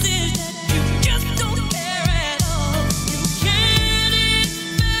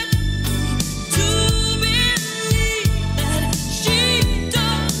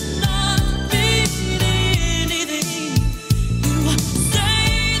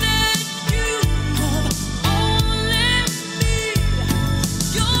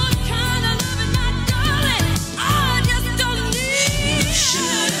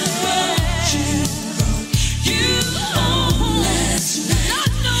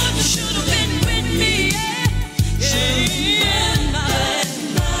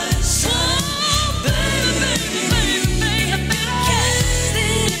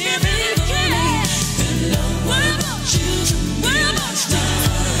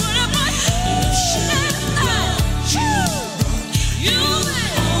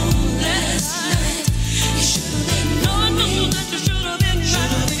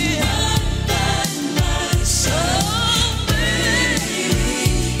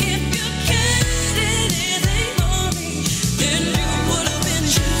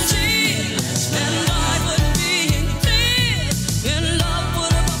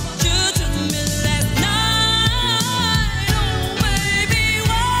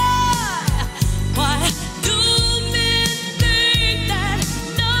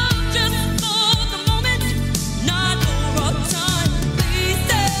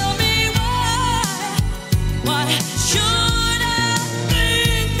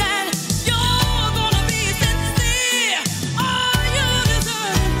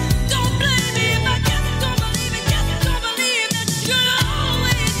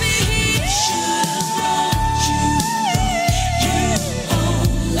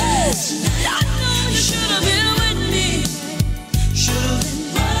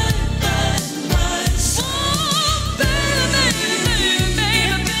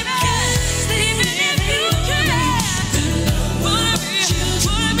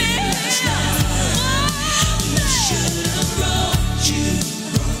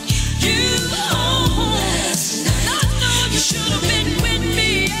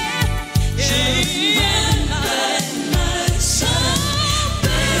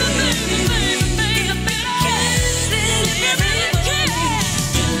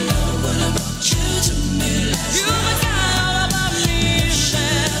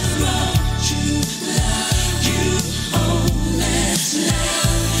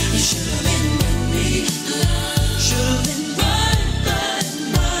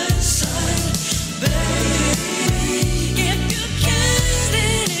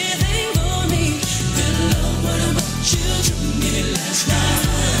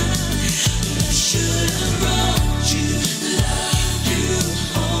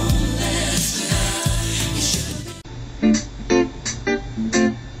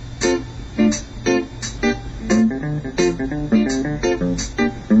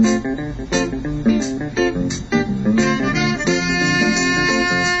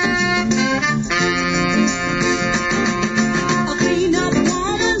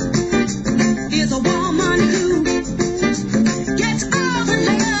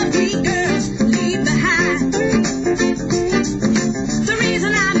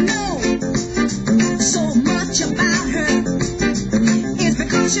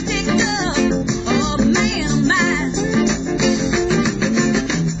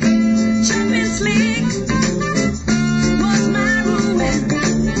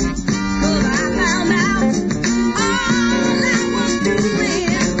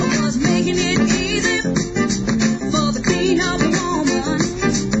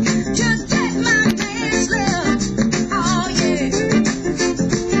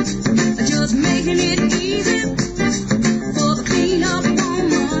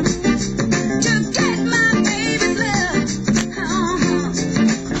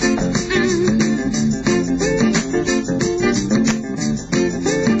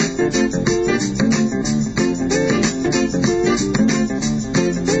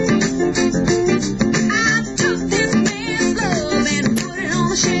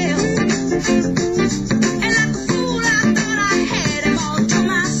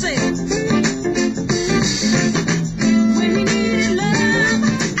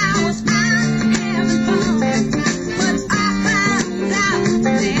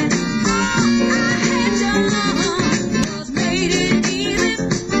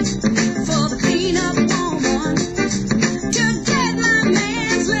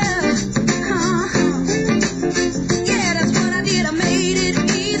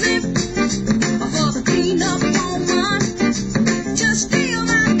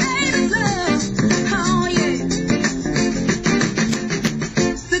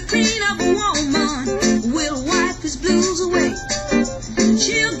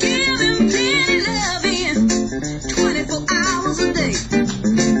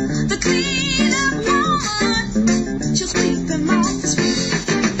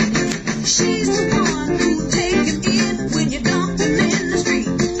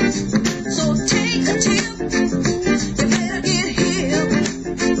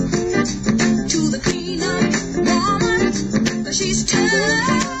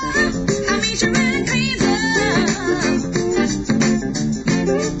 I mean, she really crazy.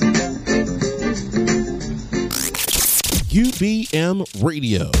 UBM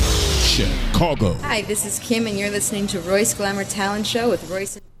Radio, Chicago. Hi, this is Kim, and you're listening to Royce Glamour Talent Show with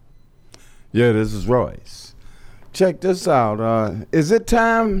Royce and... Yeah, this is Royce. Check this out. Is it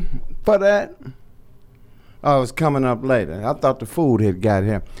time for that? Oh, it's coming up later. I thought the food had got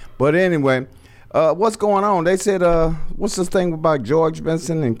here. But anyway, what's going on? They said, what's this thing about George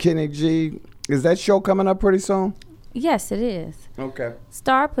Benson and Kenny G? Is that show coming up pretty soon? Yes, it is. Okay.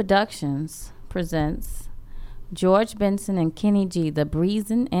 Star Productions presents George Benson and Kenny G, the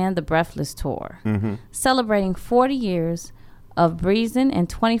Breezin' and the Breathless Tour, celebrating 40 years of Breezin' and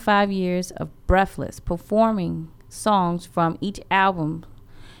 25 years of Breathless, performing songs from each album,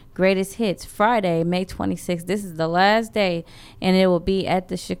 Greatest Hits, Friday, May 26th. This is the last day, and it will be at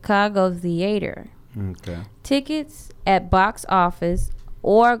the Chicago Theater. Okay. Tickets at box office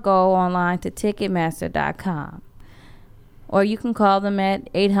or go online to Ticketmaster.com. Or you can call them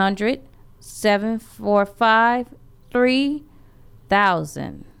at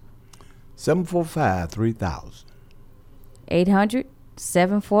 800-745-3000. 745-3000.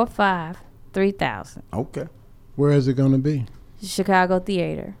 800-745-3000. Okay. Where is it going to be? Chicago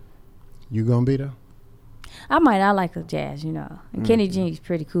Theater. You going to be there? I might not like the jazz, you know. And Kenny G's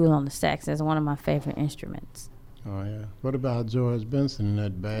pretty cool on the sax. That's one of my favorite instruments. Oh, yeah. What about George Benson and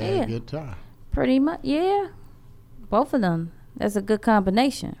that bad guitar? Pretty much, yeah. Both of them. That's a good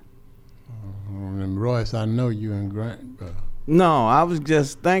combination. And Royce, I know you and Grant. No, I was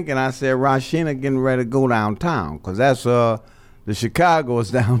just thinking, I said Rasheena getting ready to go downtown, because that's the Chicago is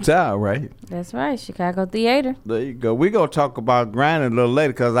downtown, right? That's right, Chicago Theater. There you go. We going to talk about Grant a little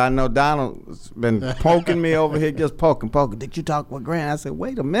later, because I know Donald's been poking me over here, just poking. Did you talk with Grant? I said,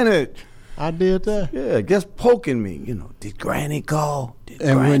 wait a minute. I did that? Yeah, just poking me. You know, did Granny call?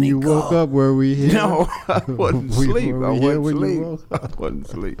 And when you woke up, were we here? No, I wasn't asleep. I wasn't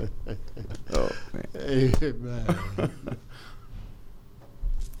asleep. Oh, man. Hey, man.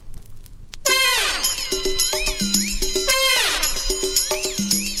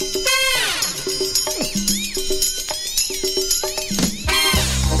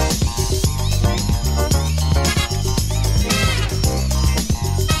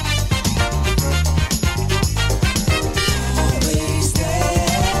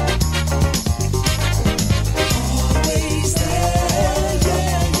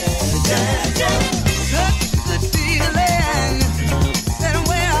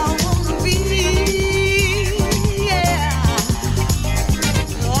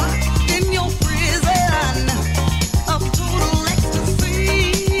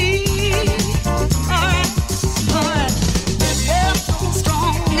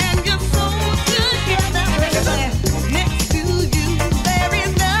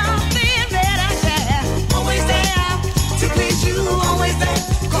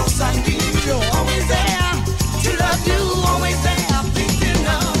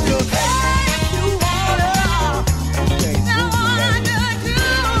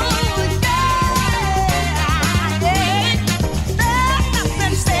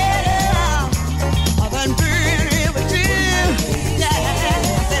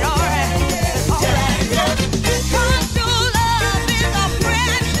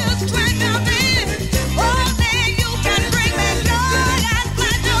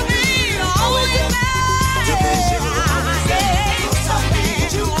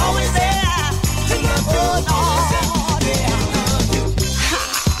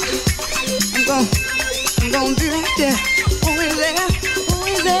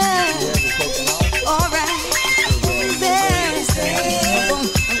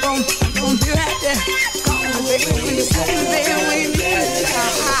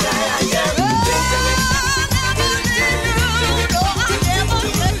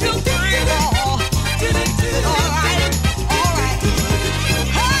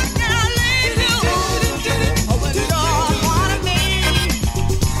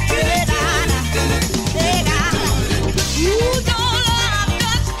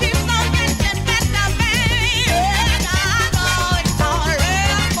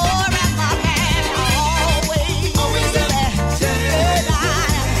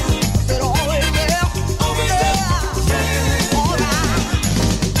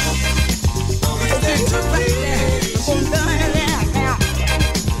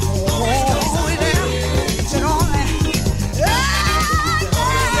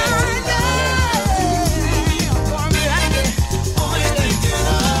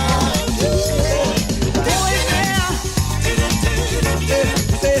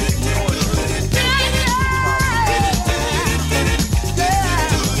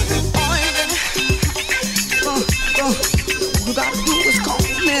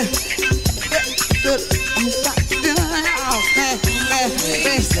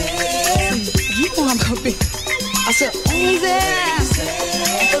 So always there.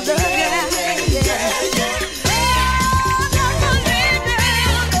 Oh, love, yeah.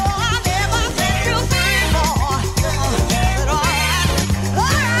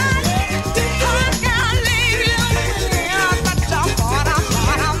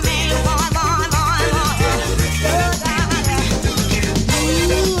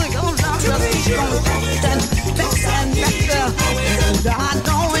 I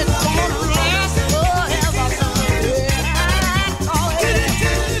know it's gonna last forever.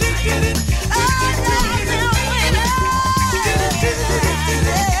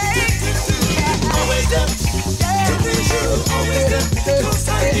 Always there to please you, always there to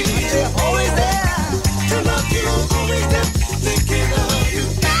excite you, always there to love you, always there thinking of you.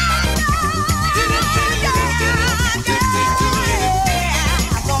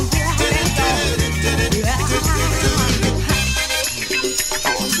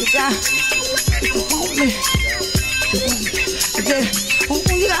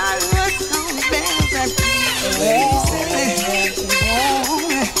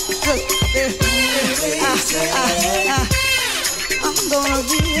 I'm gonna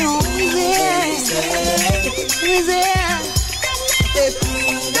be always there, always there.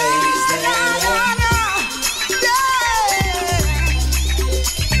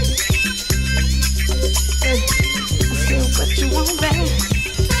 What you want, baby?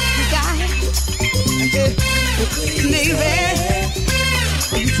 You got it. Need it.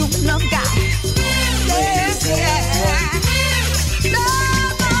 You true enough guy. Yes, yeah.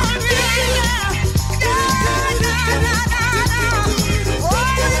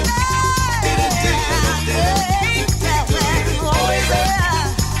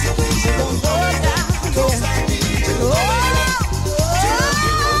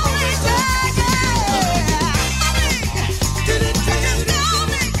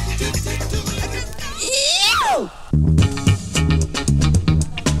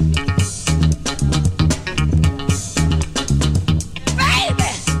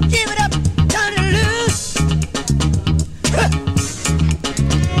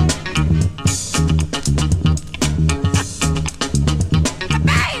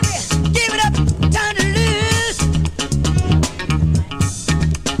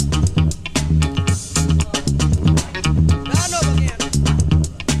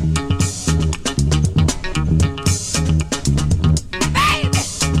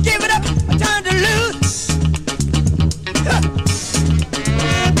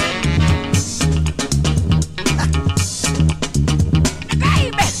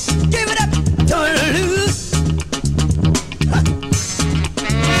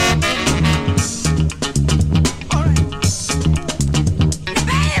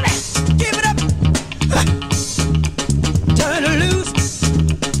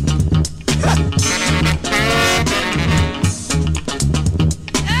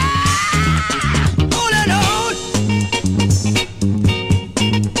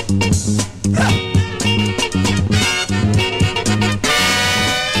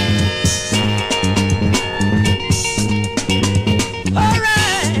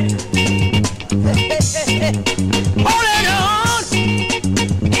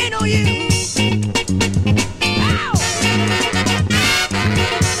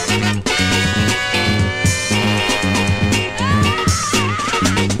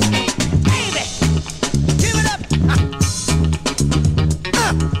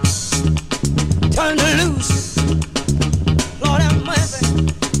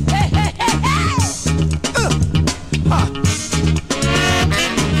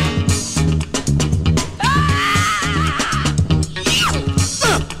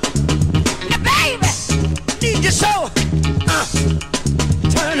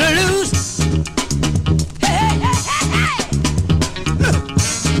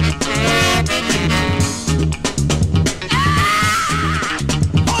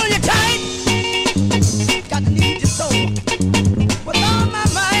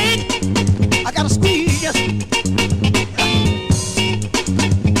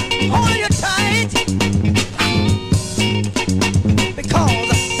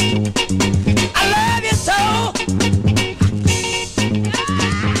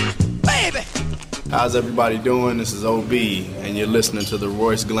 How's everybody doing? This is OB, and you're listening to the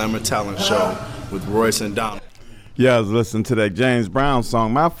Royce Glamour Talent Show with Royce and Donald. Yeah, I was listening to that James Brown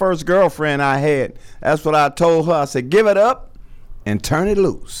song. My first girlfriend I had, that's what I told her. I said, give it up and turn it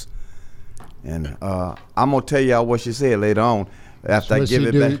loose. And I'm going to tell y'all what she said later on after I give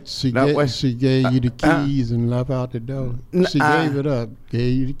it back. She gave you the keys and left out the door. She gave it up,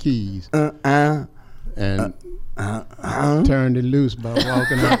 gave you the keys. and turned it loose by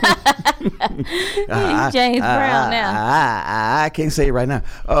walking out. He's James Brown now. I can't say it right now.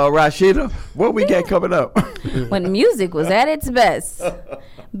 Rasheena, what we got coming up? When music was at its best.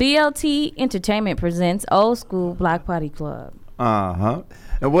 BLT Entertainment presents Old School Block Party Club. Uh-huh.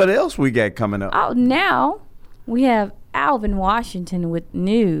 And what else we got coming up? Oh, now we have Alvin Washington with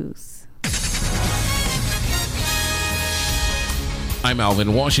news. I'm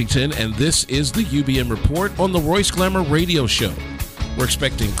Alvin Washington, and this is the UBM Report on the Royce Glamour Radio Show. We're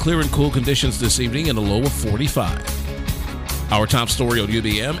expecting clear and cool conditions this evening and a low of 45. Our top story on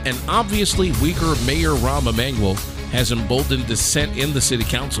UBM, an obviously weaker Mayor Rahm Emanuel has emboldened dissent in the city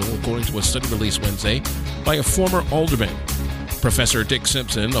council, according to a study released Wednesday by a former alderman. Professor Dick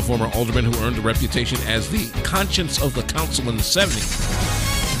Simpson, a former alderman who earned a reputation as the conscience of the council in the 70s.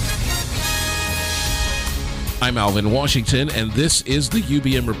 I'm Alvin Washington, and this is the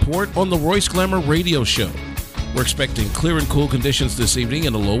UBM Report on the Royce Glamour Radio Show. We're expecting clear and cool conditions this evening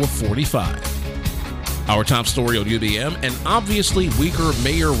and a low of 45. Our top story on UBM, an obviously weaker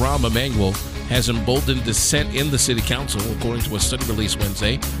Mayor Rahm Emanuel has emboldened dissent in the city council, according to a study released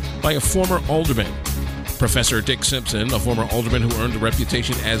Wednesday by a former alderman. Professor Dick Simpson, a former alderman who earned a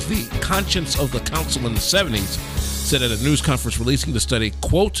reputation as the conscience of the council in the 70s, said at a news conference releasing the study,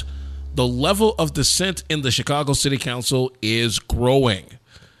 quote, "The level of dissent in the Chicago City Council is growing."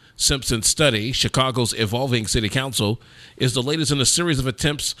 Simpson's study, Chicago's Evolving City Council, is the latest in a series of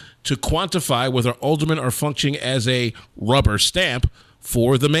attempts to quantify whether aldermen are functioning as a rubber stamp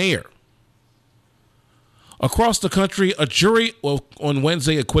for the mayor. Across the country, a jury on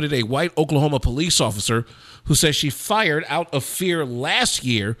Wednesday acquitted a white Oklahoma police officer who says she fired out of fear last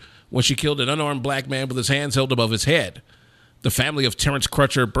year when she killed an unarmed black man with his hands held above his head. The family of Terrence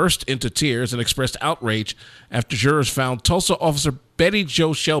Crutcher burst into tears and expressed outrage after jurors found Tulsa officer Betty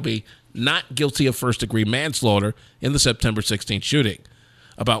Jo Shelby not guilty of first-degree manslaughter in the September 16th shooting.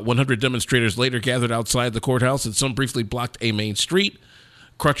 About 100 demonstrators later gathered outside the courthouse, and some briefly blocked a main street.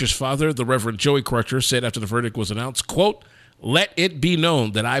 Crutcher's father, the Reverend Joey Crutcher, said after the verdict was announced, quote, "Let it be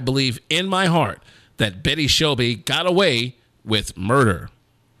known that I believe in my heart that Betty Shelby got away with murder."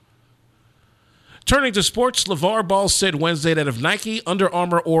 Turning to sports, LeVar Ball said Wednesday that if Nike, Under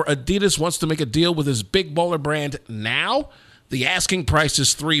Armour, or Adidas wants to make a deal with his big baller brand now, the asking price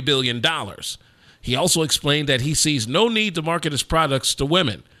is $3 billion. He also explained that he sees no need to market his products to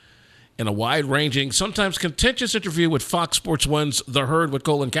women. In a wide-ranging, sometimes contentious interview with Fox Sports 1's The Herd with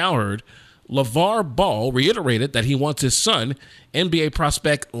Colin Cowherd, LeVar Ball reiterated that he wants his son, NBA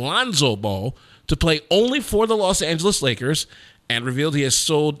prospect Lonzo Ball, to play only for the Los Angeles Lakers, and revealed he has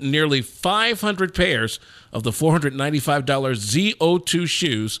sold nearly 500 pairs of the $495 ZO2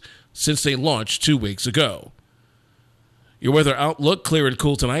 shoes since they launched 2 weeks ago. Your weather outlook, clear and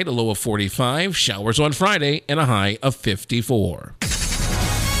cool tonight, a low of 45, showers on Friday, and a high of 54.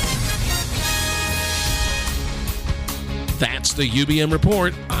 That's the UBM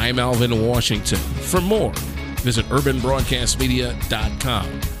Report. I'm Alvin Washington. For more, visit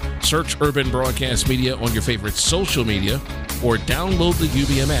urbanbroadcastmedia.com. Search Urban Broadcast Media on your favorite social media or download the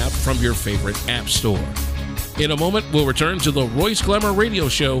UBM app from your favorite app store. In a moment, we'll return to the Royce Glamour Radio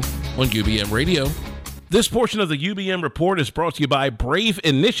Show on UBM Radio. This portion of the UBM Report is brought to you by Brave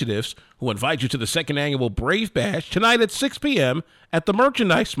Initiatives, who invite you to the second annual Brave Bash tonight at 6 p.m. at the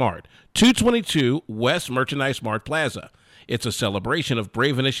Merchandise Mart, 222 West Merchandise Mart Plaza. It's a celebration of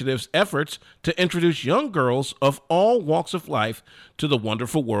Brave Initiative's efforts to introduce young girls of all walks of life to the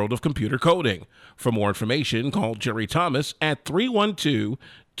wonderful world of computer coding. For more information, call Jerry Thomas at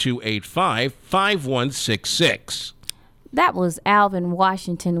 312-285-5166. That was Alvin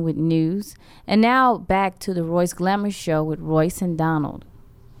Washington with news. And now back to the Royce Glamour Show with Royce and Donald.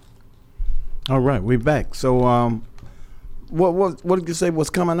 All right, we're back. So, what did you say was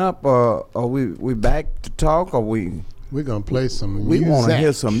coming up? Are we back to talk? Or we? We're gonna play some We music. want to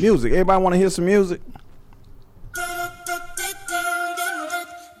hear some music. Everybody want to hear some music?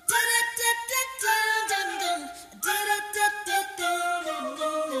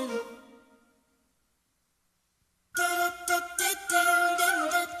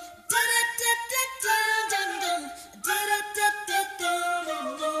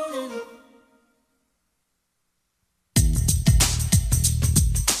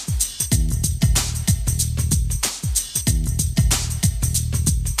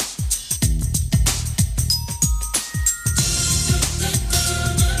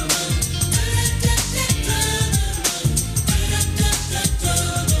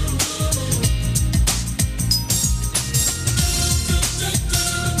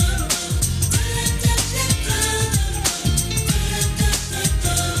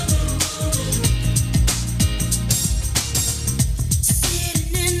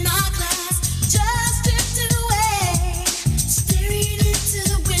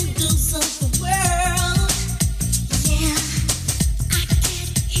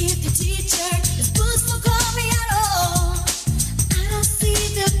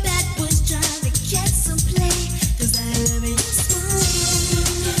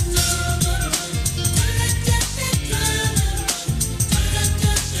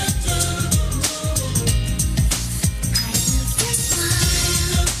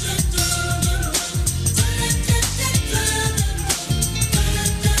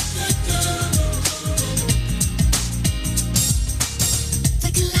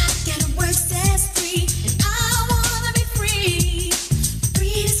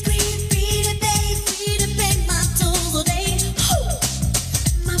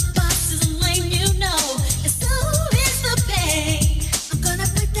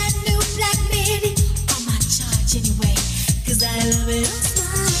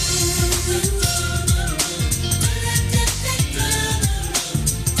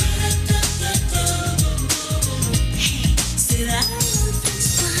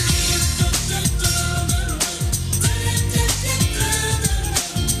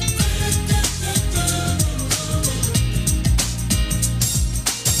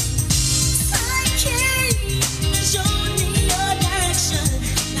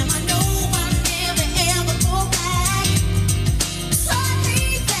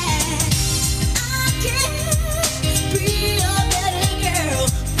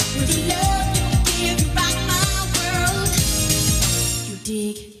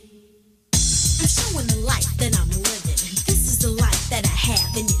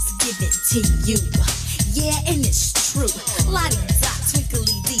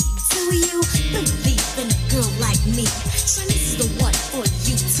 with me. So this is the one for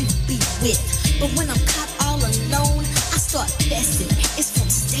you to be with. But when I'm caught all alone, I start fessing. It's from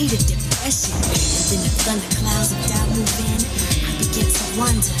a state of depression. And then the thunderclouds of doubt move in. I begin to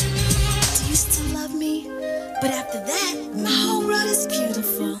wonder, do you still love me? But after that, my whole world is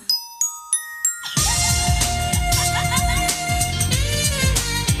beautiful.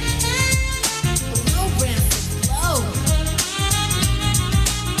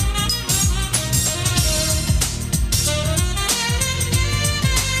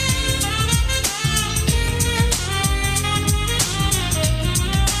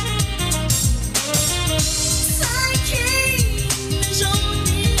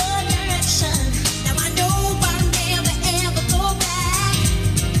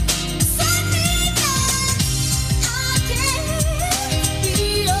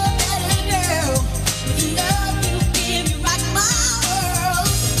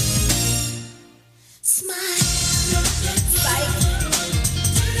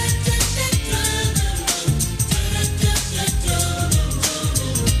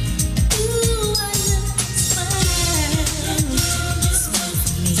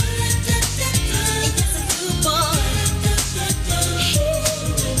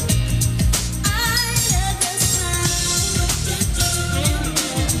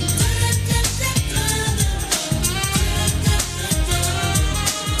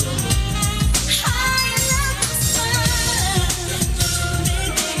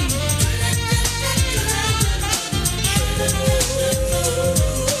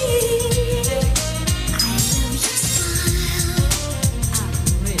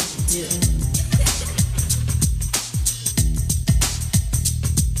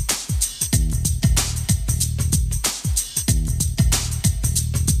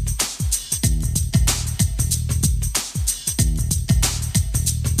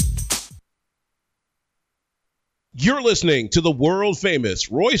 You're listening to the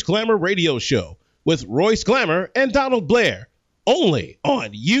world-famous Royce Glamour Radio Show with Royce Glamour and Donald Blair, only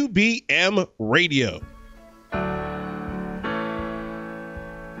on UBM Radio.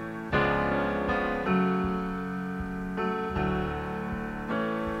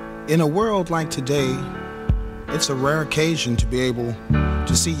 In a world like today, it's a rare occasion to be able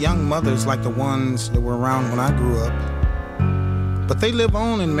to see young mothers like the ones that were around when I grew up. But they live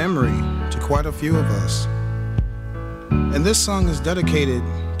on in memory to quite a few of us. And this song is dedicated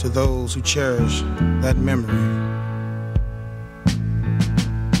to those who cherish that memory.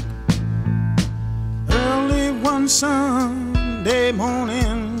 Early one Sunday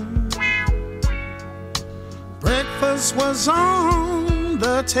morning, breakfast was on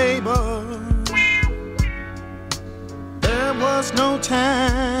the table. There was no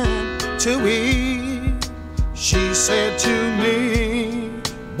time to eat. She said to me,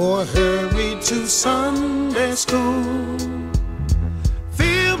 boy, hurry to Sunday school,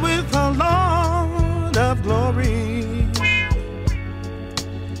 filled with a Lord of glory.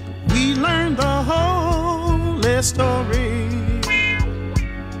 We learned the holy story.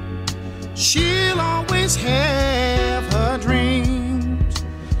 She'll always have her dreams,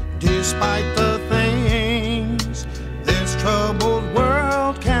 despite the things this troubled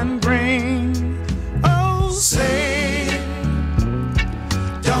world can bring. Oh, say,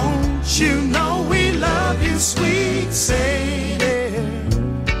 don't you know we love you, sweet Sadie?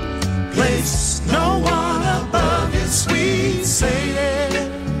 Place no one above you, sweet Sadie.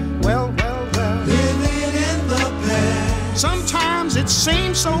 Well, living in the past. Sometimes it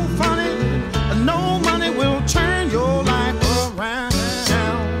seems so funny, no money will turn your life around.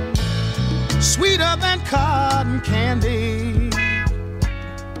 Sweeter than cotton candy,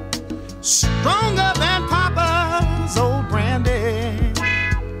 stronger than Papa's old brandy.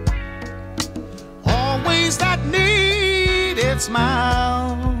 Always that needed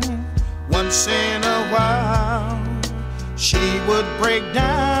smile. Once in a while, she would break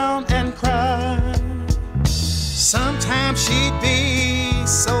down and cry. Sometimes she'd be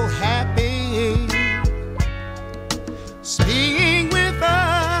so happy, being with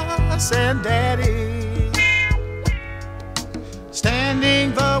us and Daddy,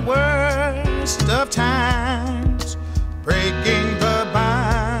 standing the worst of times, breaking the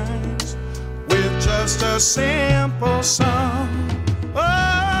binds with just a simple song.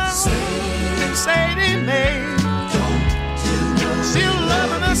 Oh, Sadie Mae, don't you know, still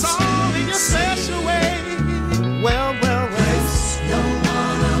loving us all in your special way. Well, there's no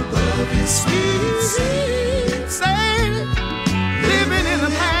one above you, sweet Sadie, living in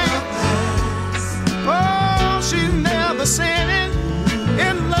the past. Oh, she's never sinning.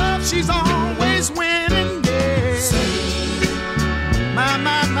 In love, she's always winning. Yeah. My.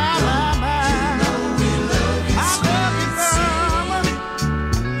 I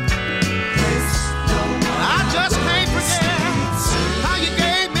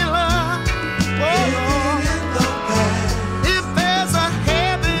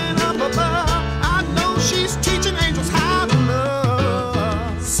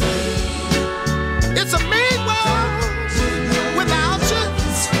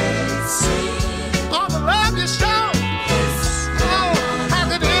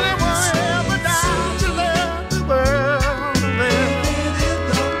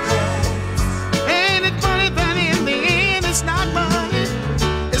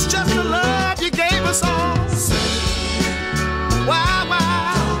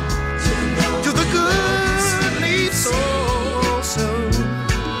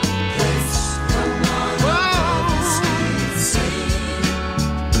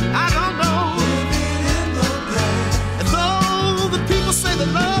say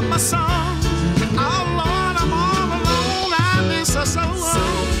they love my song. Oh Lord, I'm all alone. I miss her so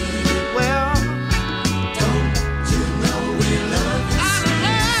long. Well, don't you know we love you? I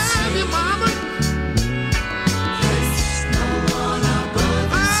love you, mama. There's no one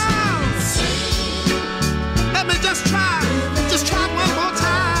above us. Let me just try one more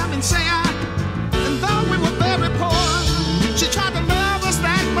time and say and though we were very poor, she tried to love us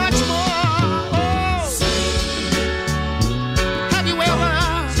that much more. Oh, have you ever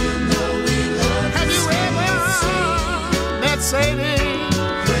met Sadie?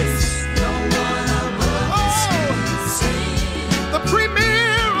 The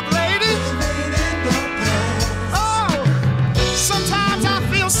premier of ladies. Oh, sometimes I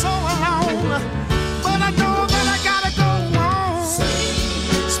feel so alone, but I know that I gotta go on.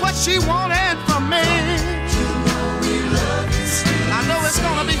 It's what she wanted from me. I know it's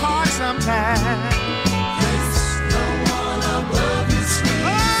gonna be hard sometimes.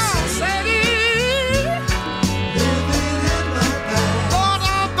 Oh, Sadie. Lord,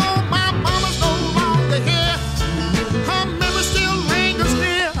 although my mama's no longer here, her memory still lingers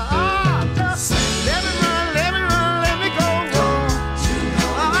near. Just let me go. Don't you?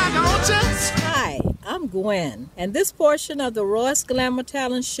 Hi, I'm Gwen, and this portion of the Royce Glamour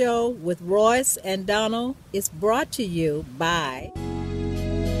Talent Show with Royce and Donald is brought to you by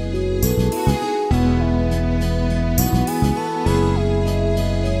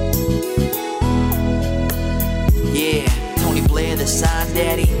Yeah, Tony Blair, the sign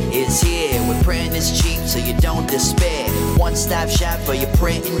daddy, is here. With printing is cheap, so you don't despair. One-stop shop for your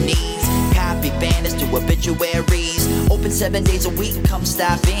printing needs. Copy banners to obituaries. Open 7 days a week, come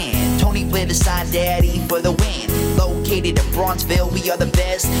stop in. Tony Blair, the sign daddy, for the win. Located in Bronxville, we are the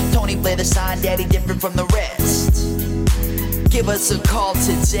best. Tony Blair, the sign daddy, different from the rest. Give us a call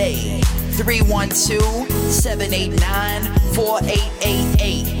today.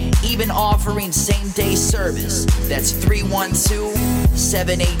 312-789-4888. Even offering same-day service. That's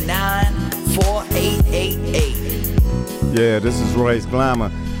 312-789-4888. Yeah, this is Royce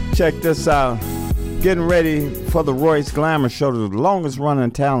Glamour. Check this out. Getting ready for the Royce Glamour Show, the longest running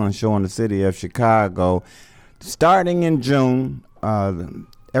talent show in the city of Chicago. Starting in June,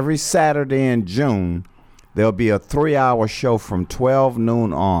 every Saturday in June, there'll be a 3-hour show from 12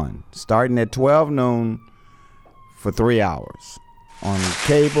 noon on. Starting at 12 noon for 3 hours. On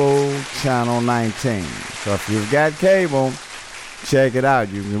cable channel 19. So if you've got cable, check it out.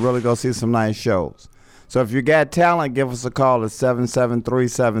 You can really go see some nice shows. So if you got talent, give us a call at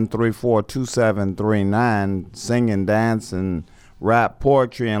 773-734-2739. Singing, dancing, rap,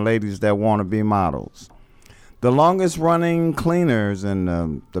 poetry, and ladies that want to be models. The longest running cleaners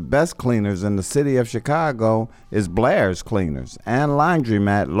and the best cleaners in the city of Chicago is Blair's Cleaners and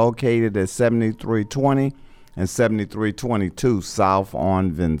Laundromat, located at 7320 and 7322 South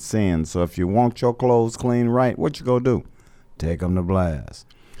on Vincennes. So if you want your clothes clean right, what you gonna do? Take them to Blair's.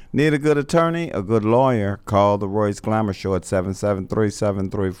 Need a good attorney, a good lawyer? Call the Royce Glamour Show at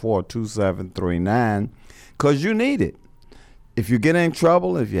 773-734-2739, because you need it. If you get in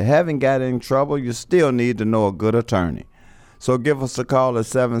trouble, if you haven't got in trouble, you still need to know a good attorney. So give us a call at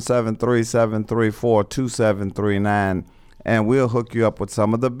 773-734-2739, and we'll hook you up with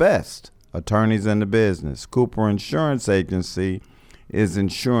some of the best attorneys in the business. Cooper Insurance Agency is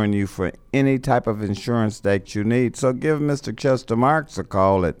insuring you for any type of insurance that you need. So give Mr. Chester Marks a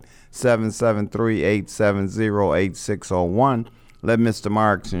call at 773-870-8601. Let Mr.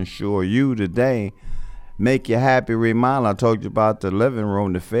 Marks insure you today. Make you happy, remodel. I told you about the living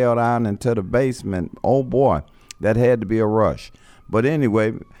room that fell down into the basement. Oh boy, that had to be a rush. But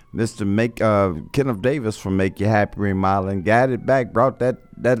anyway, Mr. Kenneth Davis from Make You Happy Remodeling got it back, brought that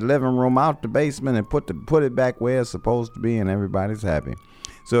living room out the basement and put it back where it's supposed to be, and everybody's happy.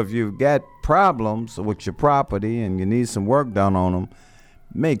 So if you've got problems with your property and you need some work done on them,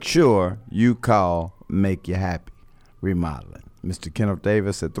 make sure you call Make You Happy Remodeling. Mr. Kenneth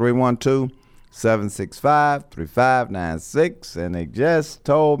Davis at 312-765-3596. And they just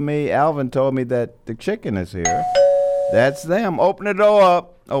told me, Alvin told me that the chicken is here. That's them. Open the door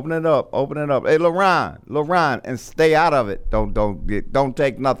up. Open it up. Open it up. Hey, Lorraine, and stay out of it. Don't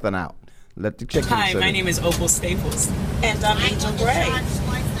take nothing out. Let the chicken Hi, sit my in. name is Opal Staples, and I'm Angel Gray.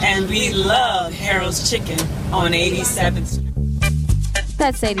 And we love Harold's Chicken on 87th Street.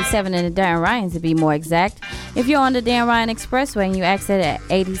 That's 87 in the Dan Ryan to be more exact. If you're on the Dan Ryan Expressway and you exit at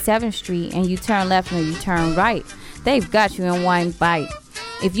 87th Street and you turn left or you turn right, they've got you in one bite.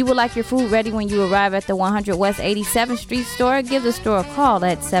 If you would like your food ready when you arrive at the 100 West 87th Street store, give the store a call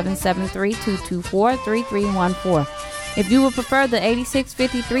at 773-224-3314. If you would prefer the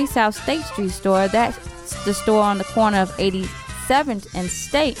 8653 South State Street store, that's the store on the corner of 87th 7th and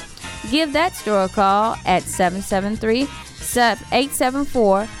State, give that store a call at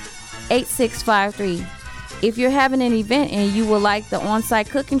 773-874-8653. If you're having an event and you would like the on-site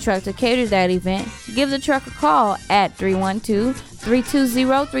cooking truck to cater that event, give the truck a call at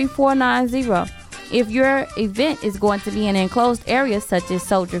 312-320-3490. If your event is going to be in an enclosed area such as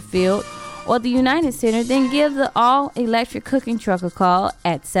Soldier Field or the United Center, then give the all-electric cooking truck a call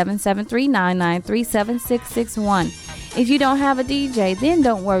at 773-993-7661. If you don't have a DJ, then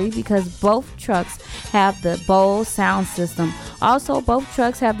don't worry because both trucks have the Bose sound system. Also, both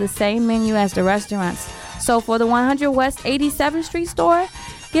trucks have the same menu as the restaurants. So for the 100 West 87th Street store,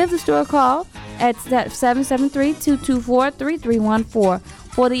 give the store a call at 773-224-3314.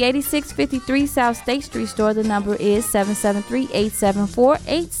 For the 8653 South State Street store, the number is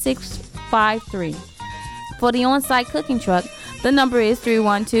 773-874-8653. For the on-site cooking truck, the number is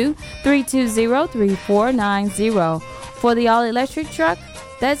 312-320-3490. For the all-electric truck,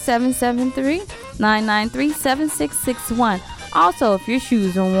 that's 773-993-7661. Also, if your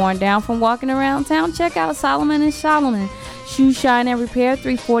shoes are worn down from walking around town, check out Solomon & Solomon. Shoe Shine and Repair,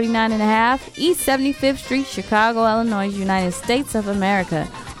 349 and a half East 75th Street, Chicago, Illinois, United States of America.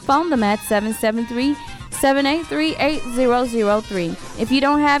 Phone them at 773-783-8003. If you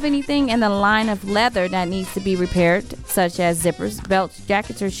don't have anything in the line of leather that needs to be repaired, such as zippers, belts,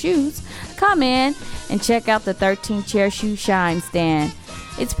 jackets, or shoes, come in and check out the 13-chair Shoe Shine stand.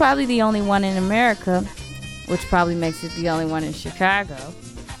 It's probably the only one in America, which probably makes it the only one in Chicago.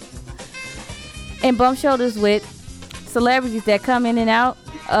 And bump shoulders with celebrities that come in and out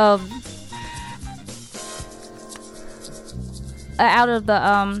of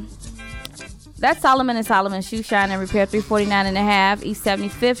the that's Solomon & Solomon Shoe Shine and Repair, 349 and a half East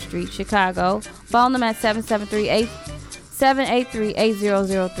 75th Street, Chicago. Phone them at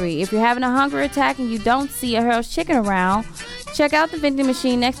 773-883-8003. If you're having a hunger attack and you don't see a Harold's Chicken around, check out the vending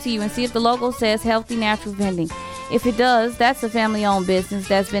machine next to you and see if the logo says Healthy Natural Vending. If it does, that's a family-owned business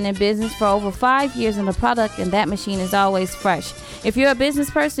that's been in business for over 5 years, and the product in that machine is always fresh. If you're a business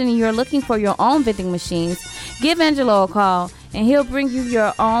person and you're looking for your own vending machines, give Angelo a call, and he'll bring you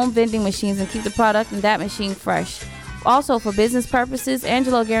your own vending machines and keep the product in that machine fresh. Also, for business purposes,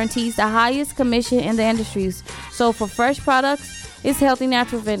 Angelo guarantees the highest commission in the industries. So for fresh products, it's Healthy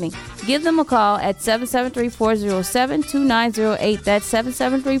Natural Vending. Give them a call at 773-407-2908. That's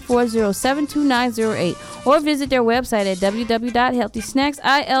 773-407-2908. Or visit their website at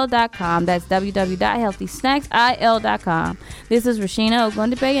www.healthysnacksil.com. That's www.healthysnacksil.com. This is Rasheena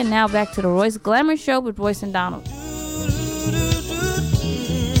Ogundibe, and now back to the Royce Glamour Show with Royce and Donald.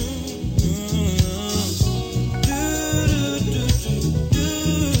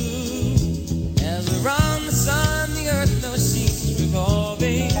 As around the sun, the earth knows she's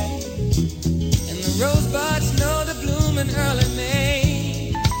revolving, and the rosebuds know to bloom in early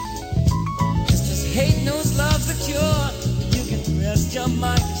May. It's just hate knows love's a cure. You can rest your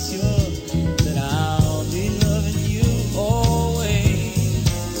mind assured that I'll be loving you always.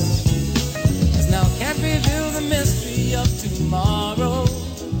 As now can't reveal the mystery of tomorrow,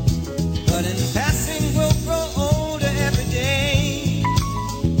 but in passing we'll grow older every day.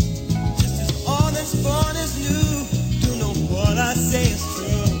 Just as all that's born is new, to know what I say is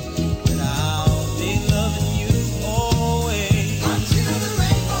true, that I'll be loving you always. Until the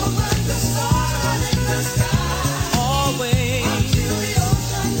rainbow burns the sun in the sky. Always. Until the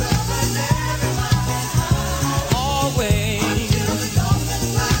ocean covers every mountain high. Always. Until the dolphin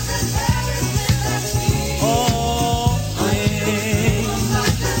flies and everything that sees. Always.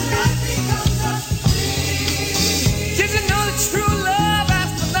 Did you know that true love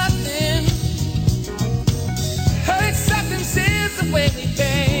asks for nothing? Her acceptance is the way we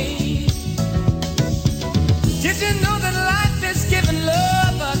pay. Did you know that life is giving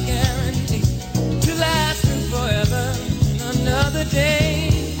love a guarantee to last through forever and another day?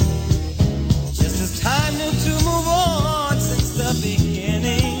 Just as time knew to move on since the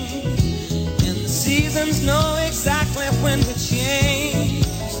beginning, and the seasons know exactly when to change.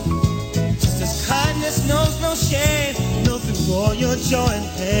 Just as kindness knows no shame, know through all your joy and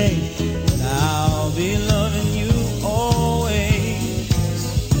pain, that I'll be loving you always.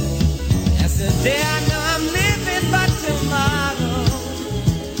 As the day I know I'm living, but tomorrow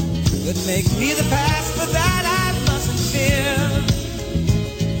could make me the past, but that I mustn't fear.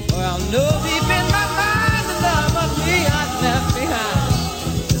 For I'll know deep in my mind the love of me I've left behind,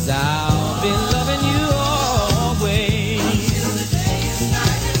 'cause I'll be loving you always. Until the day is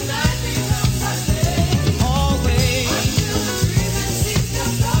night and night becomes a day. Always. Until the breathing ceases to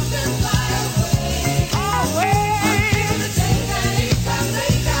stop and fly away. Always. Until the day that is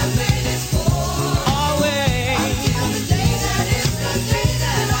complete, I made it for. Always. Until the day that is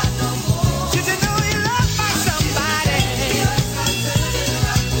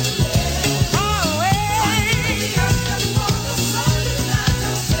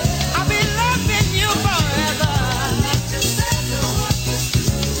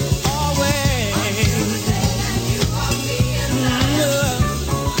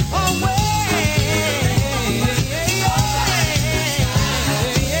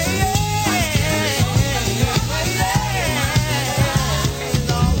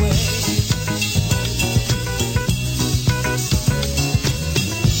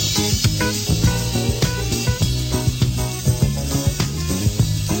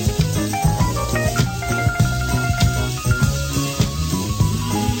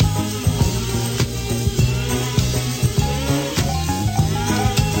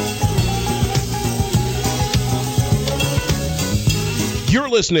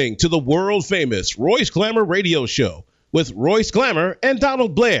listening to the world-famous Royce Glamour Radio Show with Royce Glamour and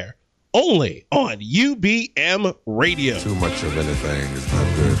Donald Blair, only on UBM Radio. Too much of anything is not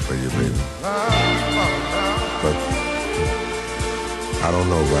good for you, baby. But I don't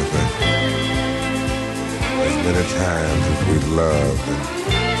know about that. As many times as we've loved and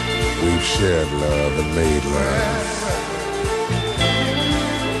we've shared love and made love,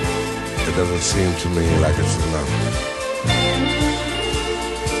 it doesn't seem to me like it's enough.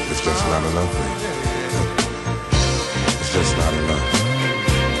 It's just not enough, baby. It's just not enough.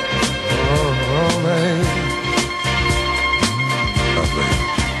 Oh, baby. Oh, baby.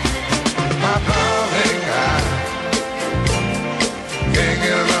 My darling, I can't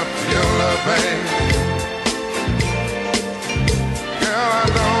get enough of your love, baby. Girl, I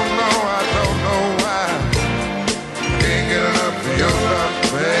don't know why. Can't get enough of your love,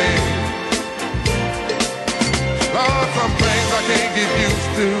 baby. Lord, some things I can't get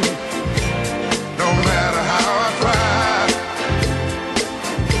used to, no matter how I try.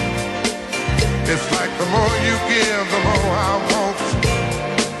 It's like the more you give, the more I want.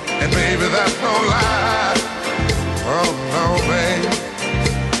 And baby, that's no lie. Oh no, babe.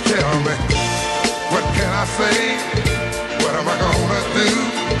 Tell me, what can I say? What am I gonna do?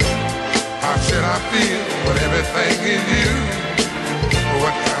 How should I feel when everything is you?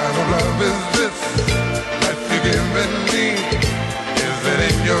 What kind of love is this that you're giving me? Is it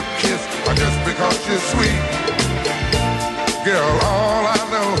in your kiss or just because you're sweet? Girl, all I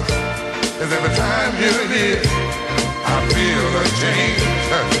know is every time you're here, I feel a change,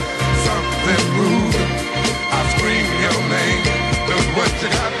 something moving. I scream your name. Look what you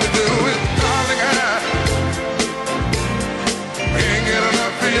got to do is, darling, I can't get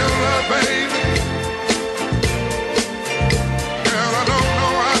enough of your love, baby. Girl, I don't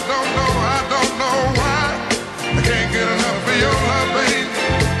know why I can't get enough of your love, baby.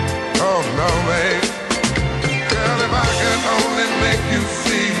 Oh no, baby. Girl, if I can only make you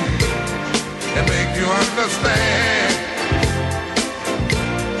see and make you understand.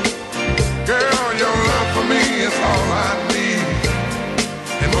 Girl, your love for me is all I need,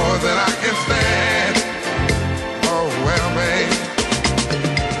 and more than I can stand. Oh, well, babe,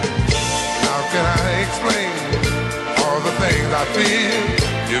 how can I explain all the things I feel?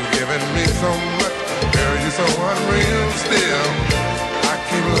 You've given me so much, girl, you're so unreal still. I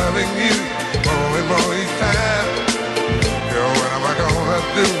keep loving you more and more each time. Girl, what am I gonna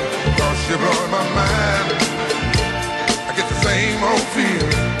do? Cause you're blowing my mind. I get the same old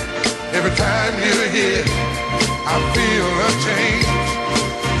feeling every time you're here. I feel a change,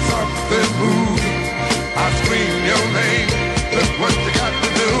 something moving. I scream your name. Look what you got to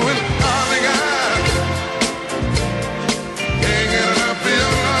do, and darling, I can't get enough of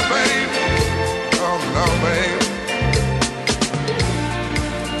your love, babe. Oh no, babe.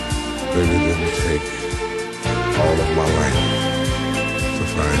 Baby, it didn't take all of my life to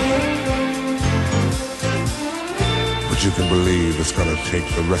find you. But you can believe it's gonna take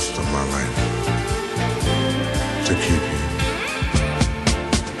the rest of my life to keep you.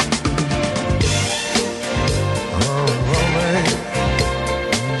 Oh, man.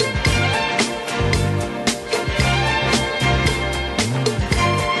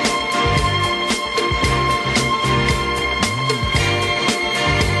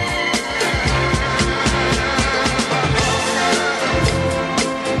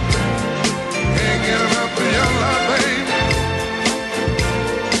 Can't get enough of your love, baby.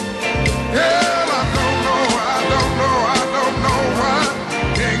 Yeah, I don't know why.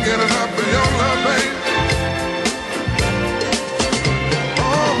 Can't get enough of your love, baby.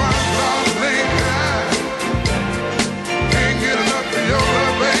 Oh, my darling, I can't get enough of your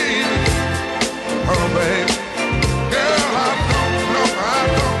love, baby. Oh, baby. Girl, I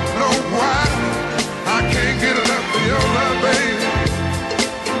don't know why. I can't get enough of your love, baby.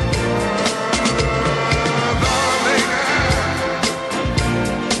 Darling, I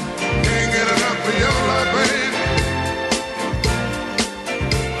can't get enough of your love, baby.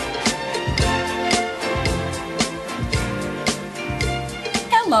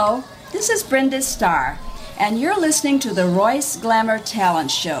 Hello, this is Brenda Starr, and you're listening to the Royce Glamour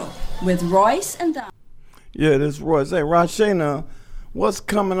Talent Show with Royce and Donald. Yeah, this is Royce. Hey, Rasheena, what's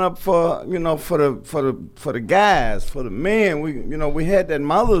coming up for the guys, for the men? We had that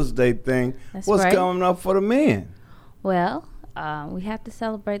Mother's Day thing. That's what's right. coming up for the men? Well, we have to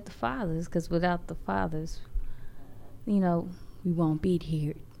celebrate the fathers, because without the fathers, we won't be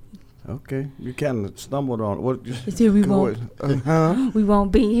here. Okay, you kind of stumbled on it. What? We won't. Huh? We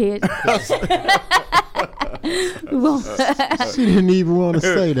won't be here. We won't. She didn't even want to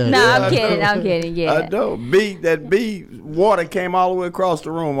say that. No, I'm kidding. I'm kidding. Yeah. I know. That bee water came all the way across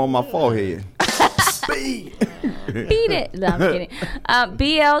the room on my forehead. Bee. Beat it. No, I'm kidding.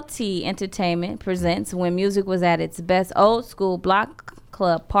 BLT Entertainment presents When Music Was at Its Best Old School Block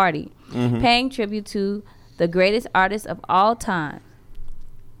Club Party, paying tribute to the greatest artist of all time.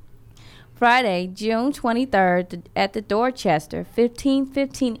 Friday, June 23rd at the Dorchester,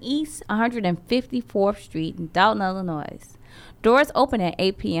 1515 East 154th Street in Dalton, Illinois. Doors open at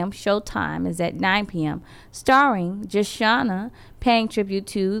 8 p.m. Showtime is at 9 p.m. Starring Jashauna, paying tribute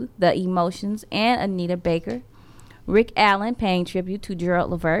to The Emotions and Anita Baker. Rick Allen, paying tribute to Gerald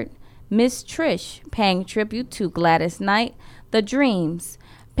Levert. Miss Trish, paying tribute to Gladys Knight. The Dreams,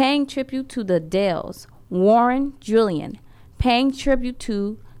 paying tribute to The Dells. Warren Julian, paying tribute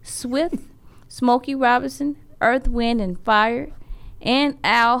to Swift, Smokey Robinson, Earth, Wind, and Fire, and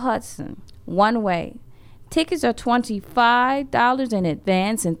Al Hudson. One Way. Tickets are $25 in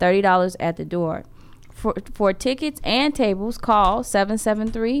advance and $30 at the door. For tickets and tables, call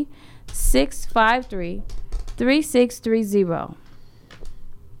 773-653-3630.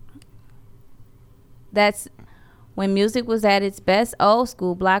 That's When Music Was at Its Best Old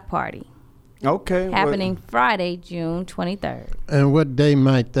School Block Party. Okay. Happening Friday, June 23rd. And what day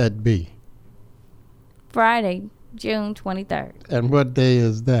might that be? Friday, June 23rd. And what day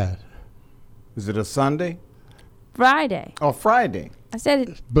is that? Is it a Sunday? Friday. Oh, Friday. I said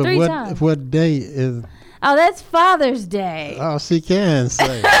it But three times. What day is? Oh, that's Father's Day. Oh, she can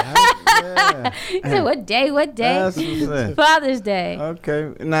say. He said, what day? What day? That's what I'm saying. Father's Day.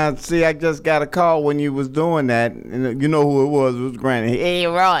 Okay. Now, see, I just got a call when you was doing that. And you know who it was. It was Granny. Hey,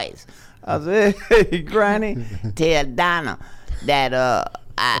 Royce. I said, hey, Granny, tell Donna that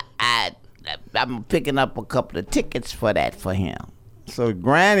I'm picking up a couple of tickets for him. So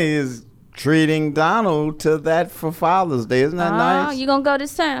Granny is treating Donald to that for Father's Day. Isn't that nice? You gonna go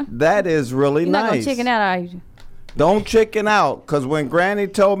this time? That is really You're nice. not gonna chicken out, are you? Don't chicken out, because when Granny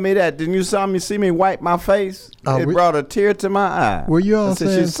told me that, didn't you see me wipe my face? It brought a tear to my eye. Were you all I said,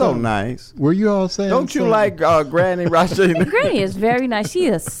 saying she's so something? nice. Were you all saying Don't you something? like Granny Rasheena? Granny is very nice. She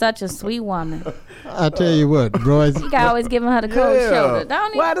is such a sweet woman. I tell you what, Royce. He got always giving her the cold shoulder,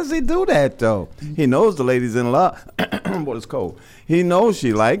 don't he? Why does he do that, though? He knows the lady's in love. What is cold? He knows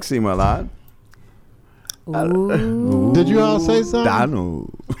she likes him a lot. Did you all say something?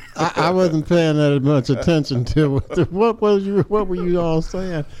 Donald. I wasn't paying that much attention to what were you all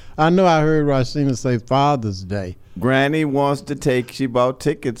saying? I know I heard Rasheena say Father's Day. Granny wants to take. She bought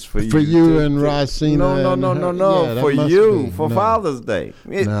tickets for you. For you and Rasheena. No. Yeah, for you for Father's Day.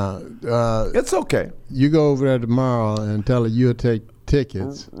 It's okay. You go over there tomorrow and tell her you'll take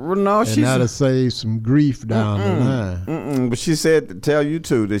tickets. No, and that'll save some grief down the line. But she said to tell you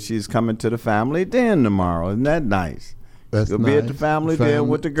too that she's coming to the family den tomorrow. Isn't that nice? That's She'll nice. be at the family den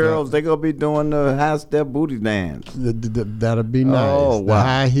with the girls. They're gonna be doing the high step booty dance. That'll be nice. Oh, The wow.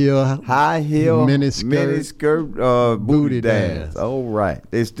 high heel miniskirt booty dance. Oh, right.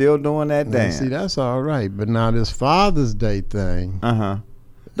 They still doing that dance. See, that's all right. But now this Father's Day thing.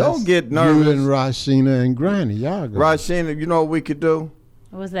 Don't get nervous. You and Rasheena and Granny, y'all go. Rasheena, you know what we could do?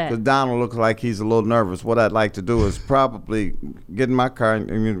 What's that? Because Donald looks like he's a little nervous. What I'd like to do is probably get in my car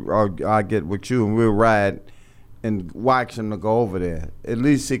or I'll get with you and we'll ride and watch him to go over there. At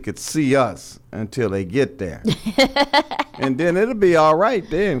least he could see us until they get there. And then it'll be all right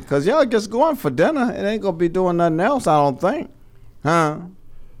then. Because y'all just going for dinner. It ain't going to be doing nothing else, I don't think. Huh?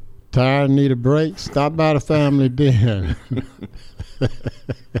 Tired, need a break? Stop by the family den.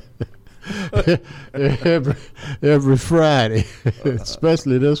 every Friday,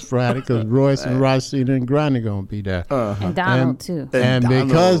 especially this Friday, because Royce and Rasheena and Granny gonna be there, and Donald too. And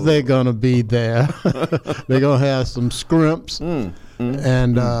because they're gonna be there, they're gonna have some scrimps and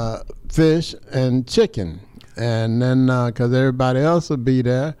fish and chicken, and then because everybody else will be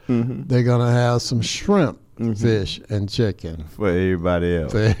there, they're gonna have some shrimp. Fish and chicken for everybody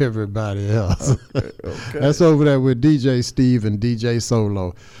else. Okay. That's over there with DJ Steve and DJ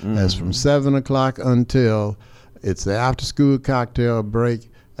Solo. That's from 7 o'clock until it's the after school cocktail break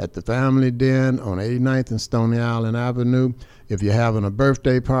at the Family Den on 89th and Stony Island Avenue. If you're having a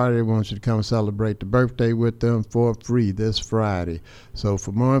birthday party, I want you to come celebrate the birthday with them for free this Friday. So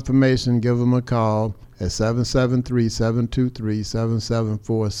for more information, give them a call at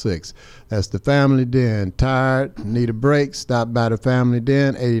 773-723-7746. That's the Family Den. Tired, need a break? Stop by the Family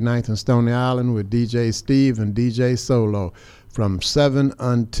Den, 89th and Stony Island with DJ Steve and DJ Solo from 7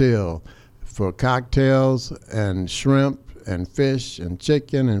 until for cocktails and shrimp and fish and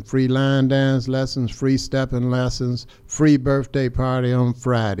chicken and free line dance lessons, free stepping lessons, free birthday party on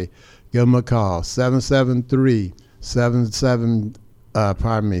Friday. give them a call. 773-77,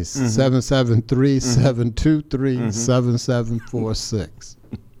 773-723-7746.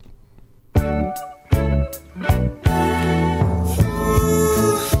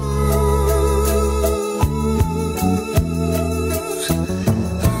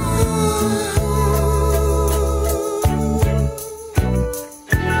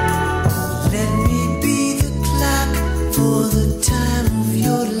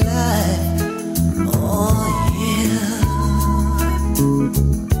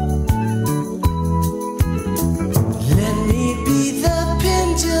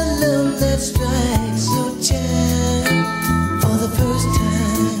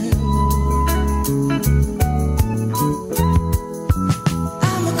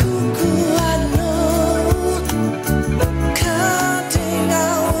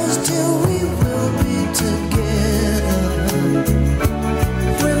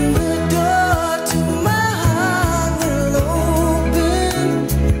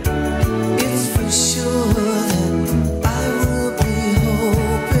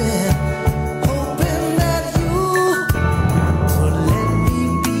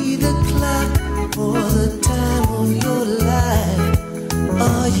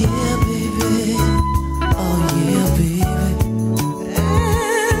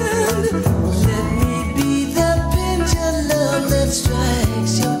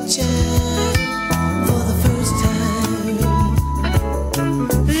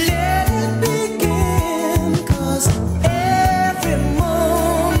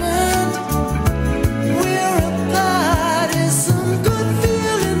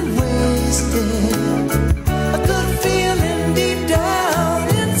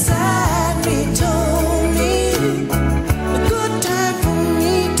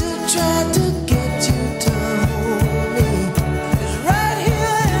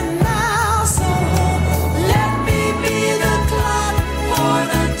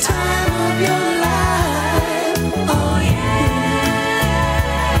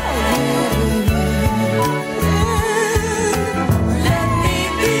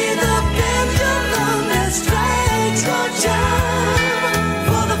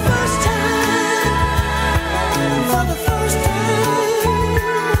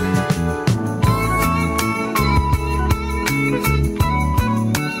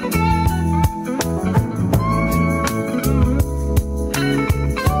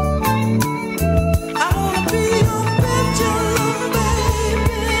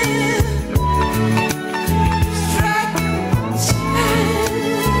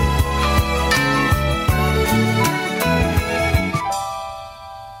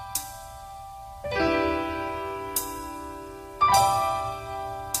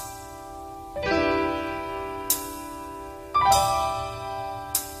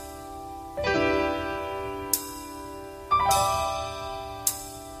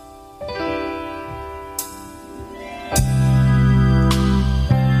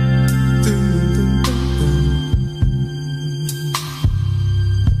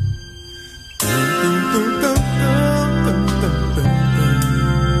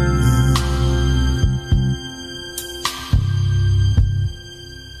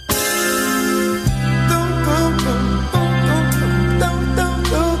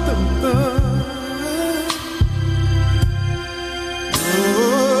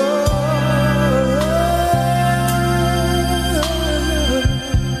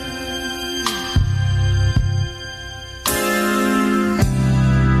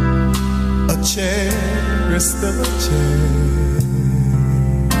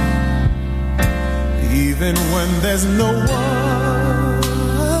 Even when there's no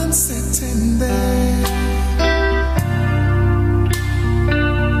one sitting there,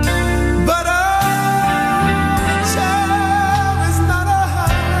 but a chair is not a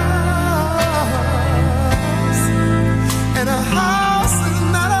house, and a house is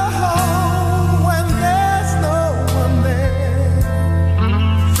not a home when there's no one there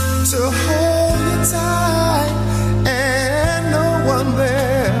to hold you tight and no one there.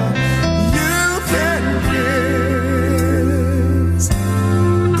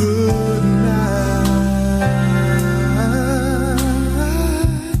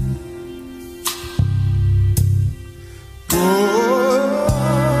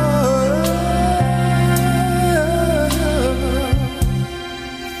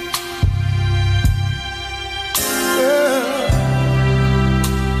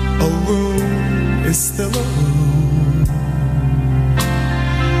 Still a room,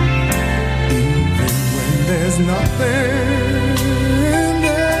 even when there's nothing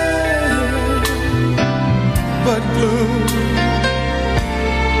there but gloom.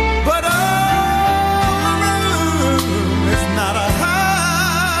 But a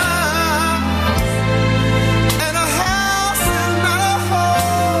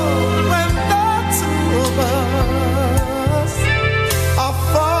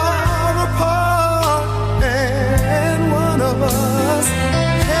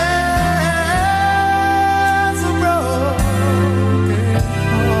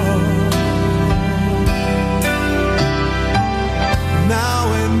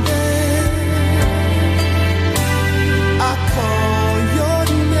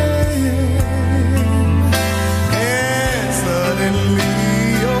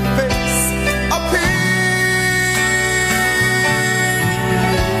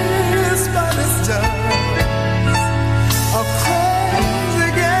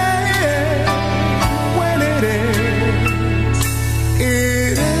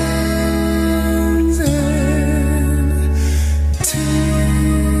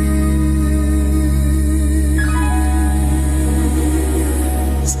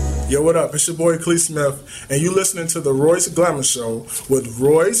what up? It's your boy Clee Smith, and you listening to the Royce Glamour Show with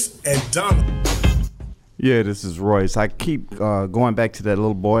Royce and Donald. Yeah, this is Royce. I keep going back to that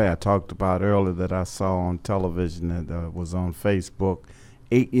little boy I talked about earlier that I saw on television that was on Facebook.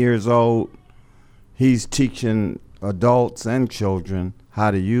 8 years old. He's teaching adults and children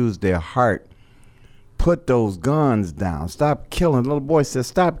how to use their heart. Put those guns down. Stop killing. The little boy says,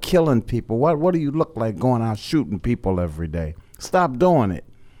 stop killing people. What do you look like going out shooting people every day? Stop doing it.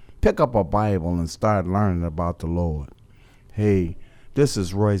 Pick up a Bible and start learning about the Lord. Hey, this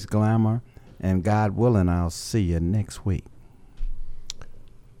is Royce Glamour, and God willing, I'll see you next week.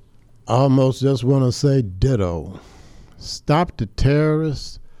 I almost just want to say ditto. Stop the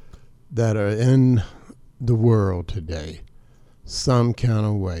terrorists that are in the world today some kind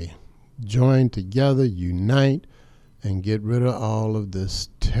of way. Join together, unite, and get rid of all of this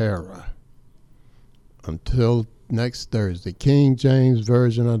terror. Until next Thursday, King James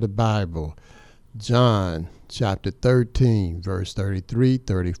Version of the Bible, John chapter 13, verse 33,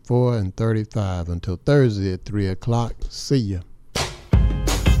 34, and 35. Until Thursday at 3 o'clock. See ya.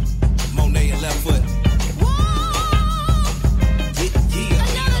 Monet and left foot.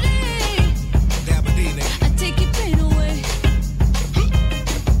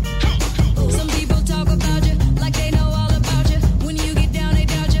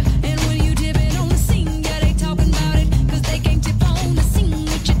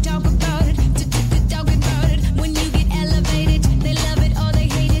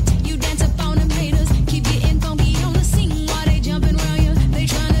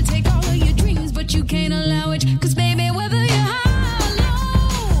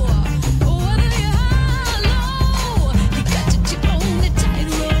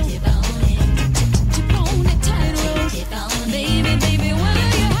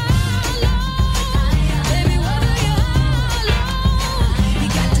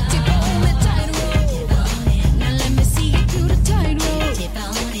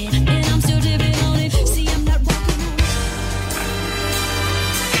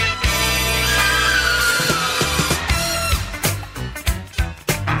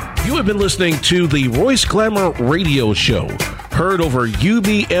 Been listening to the Royce Glamour Radio Show, heard over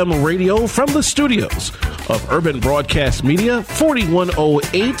UBM Radio from the studios of Urban Broadcast Media,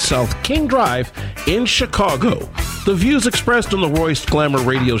 4108 South King Drive in Chicago. The views expressed on the Royce Glamour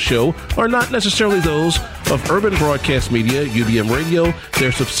Radio Show are not necessarily those of Urban Broadcast Media, UBM Radio,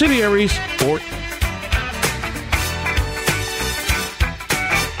 their subsidiaries, or